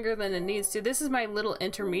like longer than it needs to. This is my little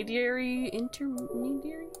intermediary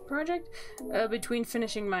project between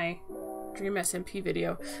finishing my Dream SMP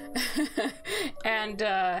video and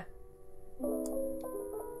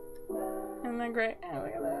isn't that great? Oh,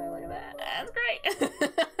 look at that. That's great.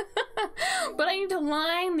 But I need to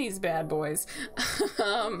line these bad boys.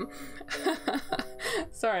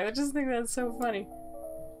 Sorry, I just think that's so funny.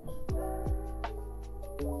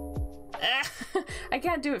 I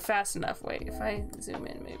can't do it fast enough. Wait, if I zoom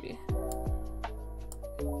in, maybe.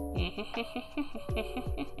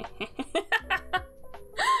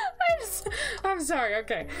 I'm sorry,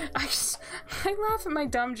 okay. I laugh at my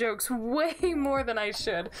dumb jokes way more than I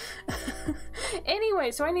should.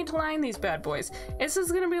 Anyway, so I need to line these bad boys. This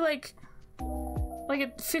is gonna be like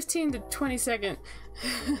a 15 to 20 second.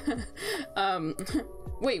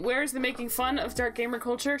 Wait, where's the making fun of dark gamer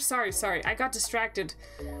culture? Sorry, I got distracted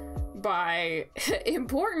by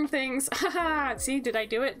important things. Haha, see, did I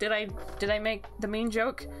do it? Did I make the mean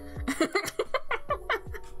joke?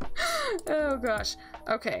 Oh gosh.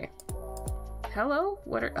 Okay. Hello?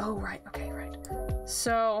 Oh, right. Okay, right.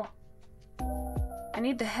 So, I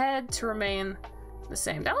need the head to remain the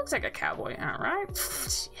same. That looks like a cowboy hat, right?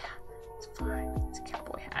 Yeah, it's fine. It's a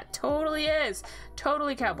cowboy hat. Totally is.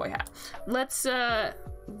 Totally cowboy hat. Let's,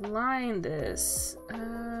 line this.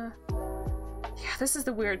 Yeah, this is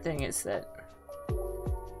the weird thing is that,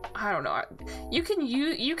 I don't know. You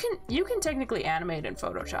can technically animate in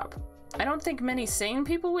Photoshop. I don't think many sane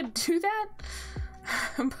people would do that,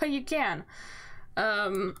 but you can.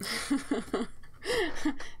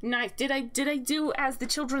 Nice. Did I do, as the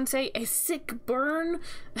children say, a sick burn?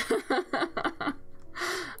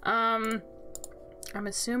 I'm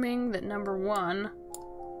assuming that number one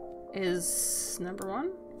is number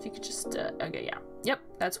one. If you could just, okay, yeah. Yep,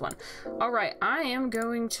 that's one. All right, I am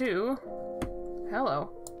going to,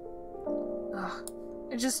 hello. Ugh.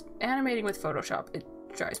 Just animating with Photoshop, it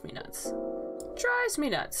drives me nuts. Drives me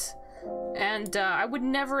nuts. And I would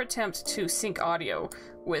never attempt to sync audio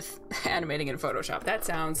with animating in Photoshop. That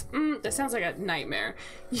sounds like a nightmare.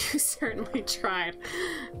 You certainly tried.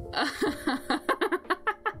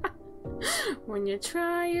 When you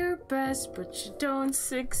try your best, but you don't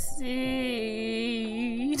succeed.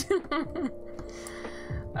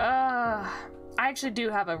 I actually do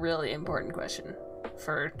have a really important question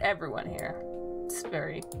for everyone here. It's a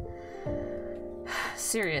very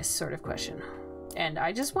serious sort of question. And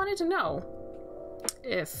I just wanted to know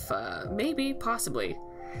if, maybe, possibly,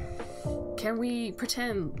 can we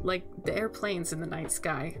pretend like the airplanes in the night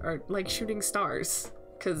sky are like shooting stars?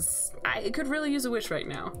 Because I could really use a wish right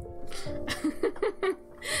now.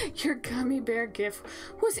 Your gummy bear gif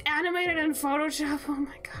was animated in Photoshop. Oh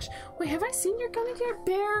my gosh. Wait, have I seen your gummy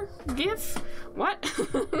bear gif? What?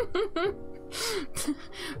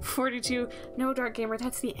 42. No, Dark Gamer,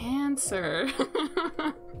 that's the answer.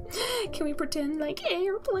 Can we pretend like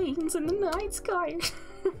airplanes in the night sky?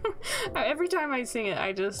 Every time I sing it,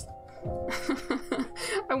 I just...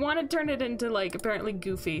 I want to turn it into, like, apparently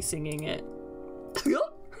Goofy singing it.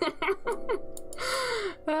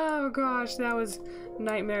 Oh gosh, that was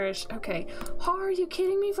nightmarish. Okay. Are you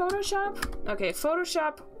kidding me, Photoshop? Okay,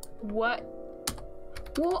 Photoshop, what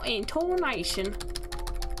What intonation?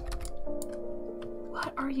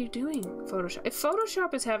 What are you doing, Photoshop? If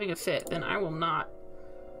Photoshop is having a fit, then I will not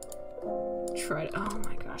try to. Oh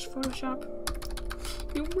my gosh, Photoshop.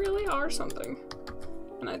 You really are something.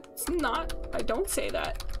 And it's not, I don't say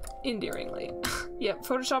that endearingly. Yep,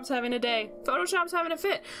 Photoshop's having a day. Photoshop's having a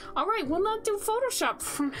fit. All right, we'll not do Photoshop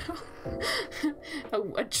from now.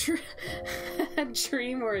 a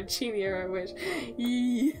dream or a chimera, I wish.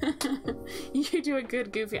 You do a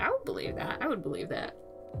good Goofy. I would believe that. I would believe that.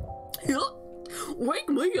 Wake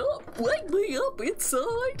me up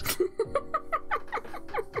inside.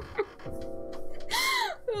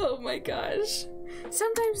 Oh my gosh.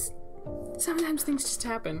 Sometimes things just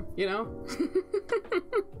happen, you know?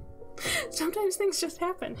 Sometimes things just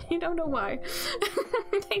happen. You don't know why.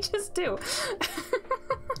 They just do.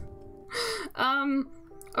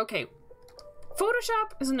 Okay.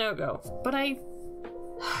 Photoshop is a no-go, but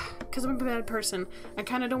because I'm a bad person, I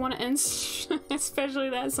kind of don't want to end especially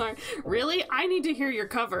that song. Really? I need to hear your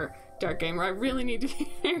cover, Dark Gamer. I really need to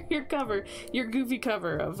hear your cover. Your Goofy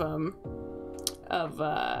cover of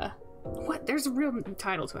what? There's a real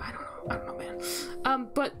title to it. I don't know, man.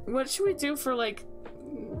 But what should we do for like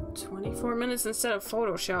 24 minutes instead of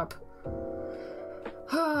Photoshop?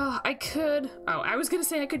 I could. Oh, I was gonna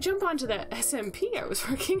say I could jump onto that SMP I was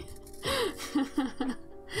working.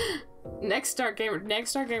 Next Dark Gamer.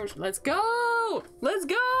 Let's go! Let's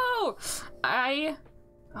go!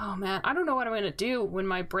 Oh man, I don't know what I'm gonna do when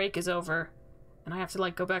my break is over and I have to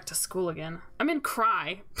like go back to school again. I'm in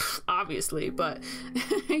Cry, obviously, but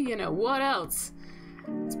you know, what else?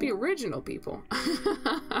 Let's be original, people.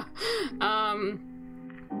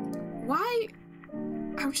 Why?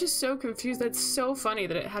 I'm just so confused. That's so funny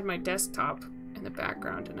that it had my desktop in the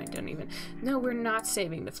background and I didn't even. No, we're not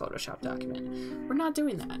saving the Photoshop document. We're not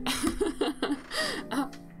doing that.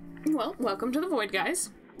 Well, welcome to the void, guys.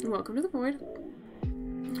 Welcome to the void.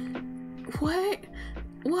 What?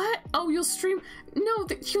 Oh, you'll stream? No,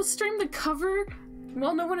 you'll stream the cover?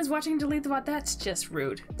 Well, no one is watching Delete the Bot. That's just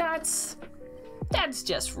rude. That's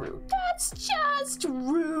just rude. That's just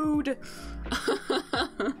rude.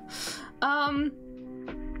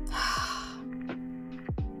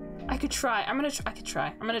 I could try. I could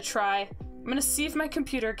try. I'm gonna see if my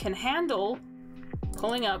computer can handle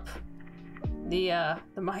pulling up the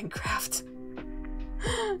Minecraft.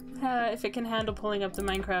 If it can handle pulling up the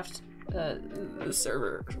Minecraft the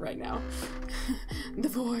server right now. The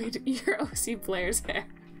Void. Your OC Blair's hair.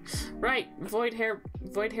 Right. Void hair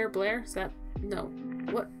Blair? Is that? No.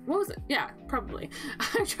 What was it? Yeah, probably.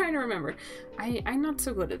 I'm trying to remember. I'm not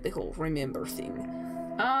so good at the whole remember thing.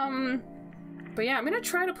 But yeah, I'm gonna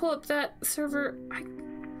try to pull up that server.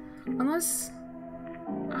 Unless,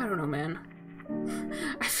 I don't know, man.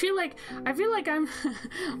 I feel like I'm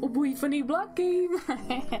a boy funny block game.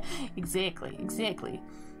 Exactly.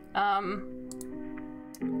 I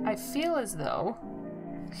feel as though.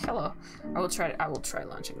 Hello. I will try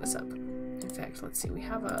launching this up. In fact, let's see. We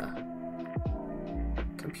have a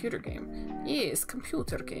computer game. Yes,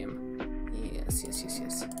 computer game. Yes.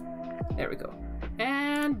 There we go.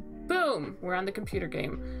 And boom! We're on the computer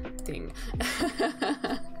game thing.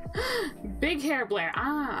 Big hair Blair.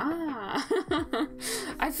 I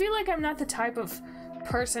feel like I'm not the type of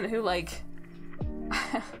person who like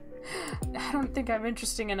I don't think I'm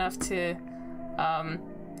interesting enough to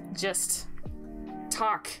just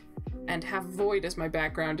talk and have Void as my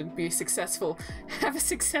background and be successful, have a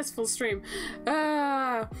successful stream.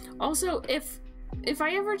 Also, if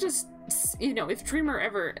I ever just, you know, if Dreamer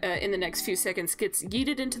ever in the next few seconds gets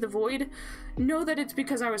yeeted into the void, know that it's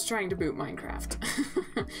because I was trying to boot Minecraft.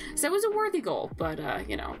 So that was a worthy goal, but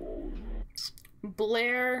you know,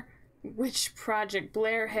 Blair Witch Project,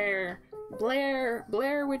 Blair hair, Blair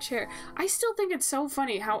Witch hair. I still think it's so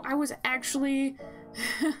funny how I was actually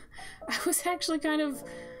kind of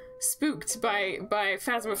spooked by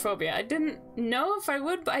Phasmophobia. I didn't know if I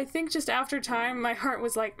would, but I think just after time my heart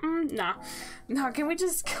was like, no, can we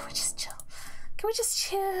just chill? Can we just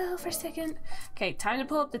chill for a second? Okay, time to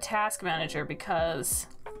pull up the task manager because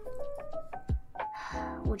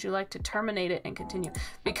would you like to terminate it and continue?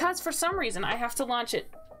 Because for some reason I have to launch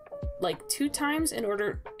it like 2 times and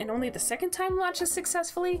only the second time launches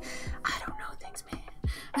successfully. I don't know things, man.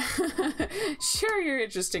 Sure, you're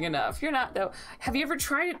interesting enough. You're not, though. Have you ever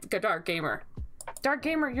tried it, Dark Gamer? Dark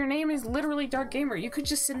Gamer, your name is literally Dark Gamer. You could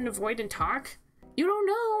just sit in a void and talk. You don't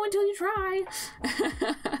know until you try.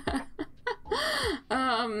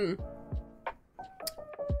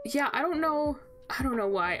 Yeah, I don't know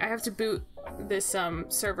why I have to boot this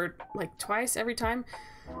server like twice every time.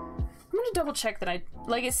 I'm gonna double check that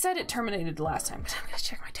like it said it terminated last time, but I'm gonna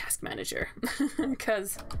check my task manager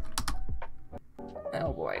because,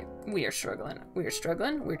 oh boy, we are struggling. We are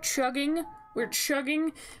struggling. We're chugging. We're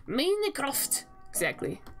chugging. Minecraft.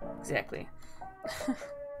 Exactly. Exactly.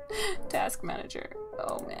 Task manager.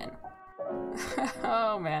 Oh man.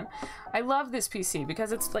 Oh man. I love this PC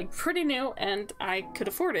because it's like pretty new and I could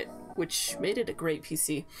afford it, which made it a great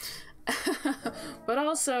PC. But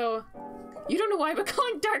also, you don't know why, but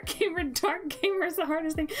calling Dark Gamer is the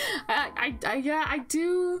hardest thing. Yeah, I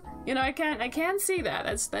do. You know, I can see that.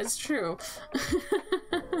 That's true.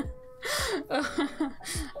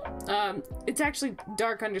 It's actually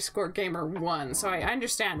Dark_Gamer1, so I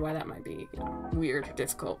understand why that might be, you know, weird or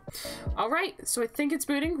difficult. All right, so I think it's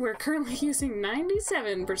booting. We're currently using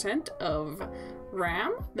 97% of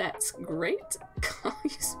RAM. That's great.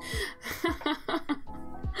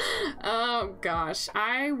 Oh gosh,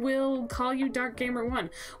 I will call you Dark Gamer 1.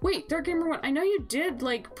 Wait, Dark Gamer 1, I know you did,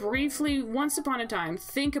 like, briefly, once upon a time,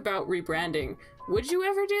 think about rebranding. Would you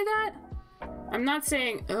ever do that? I'm not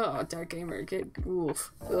saying, oh, Dark Gamer, get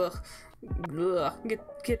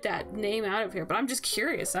that name out of here, but I'm just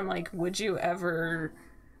curious. I'm like, would you ever,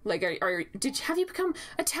 like, have you become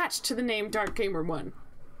attached to the name Dark Gamer 1?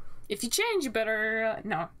 If you change, you better,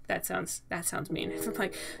 no, that sounds mean. If I'm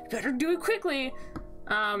like, you better do it quickly.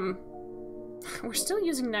 We're still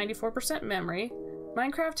using 94% memory.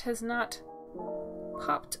 Minecraft has not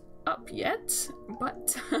popped up yet,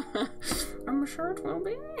 but I'm sure it will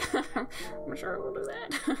be. I'm sure it will do that.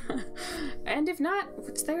 And if not,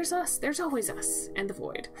 there's us. There's always us and the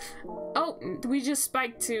void. Oh, we just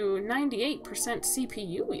spiked to 98%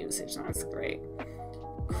 CPU usage. That's great.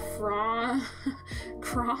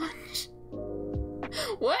 Crunch.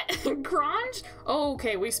 What? Crunch? Oh,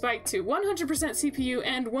 okay, we spiked to 100% CPU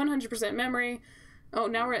and 100% memory. Oh,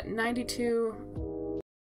 now we're at 92.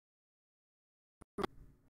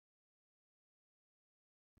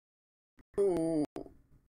 Oh.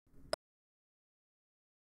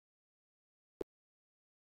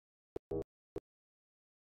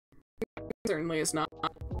 Certainly is not.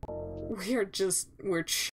 We're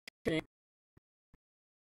checking.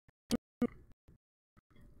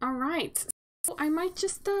 All right. So I might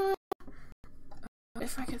just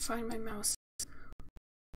if I can find my mouse.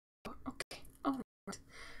 Okay. Oh.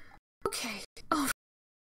 Okay.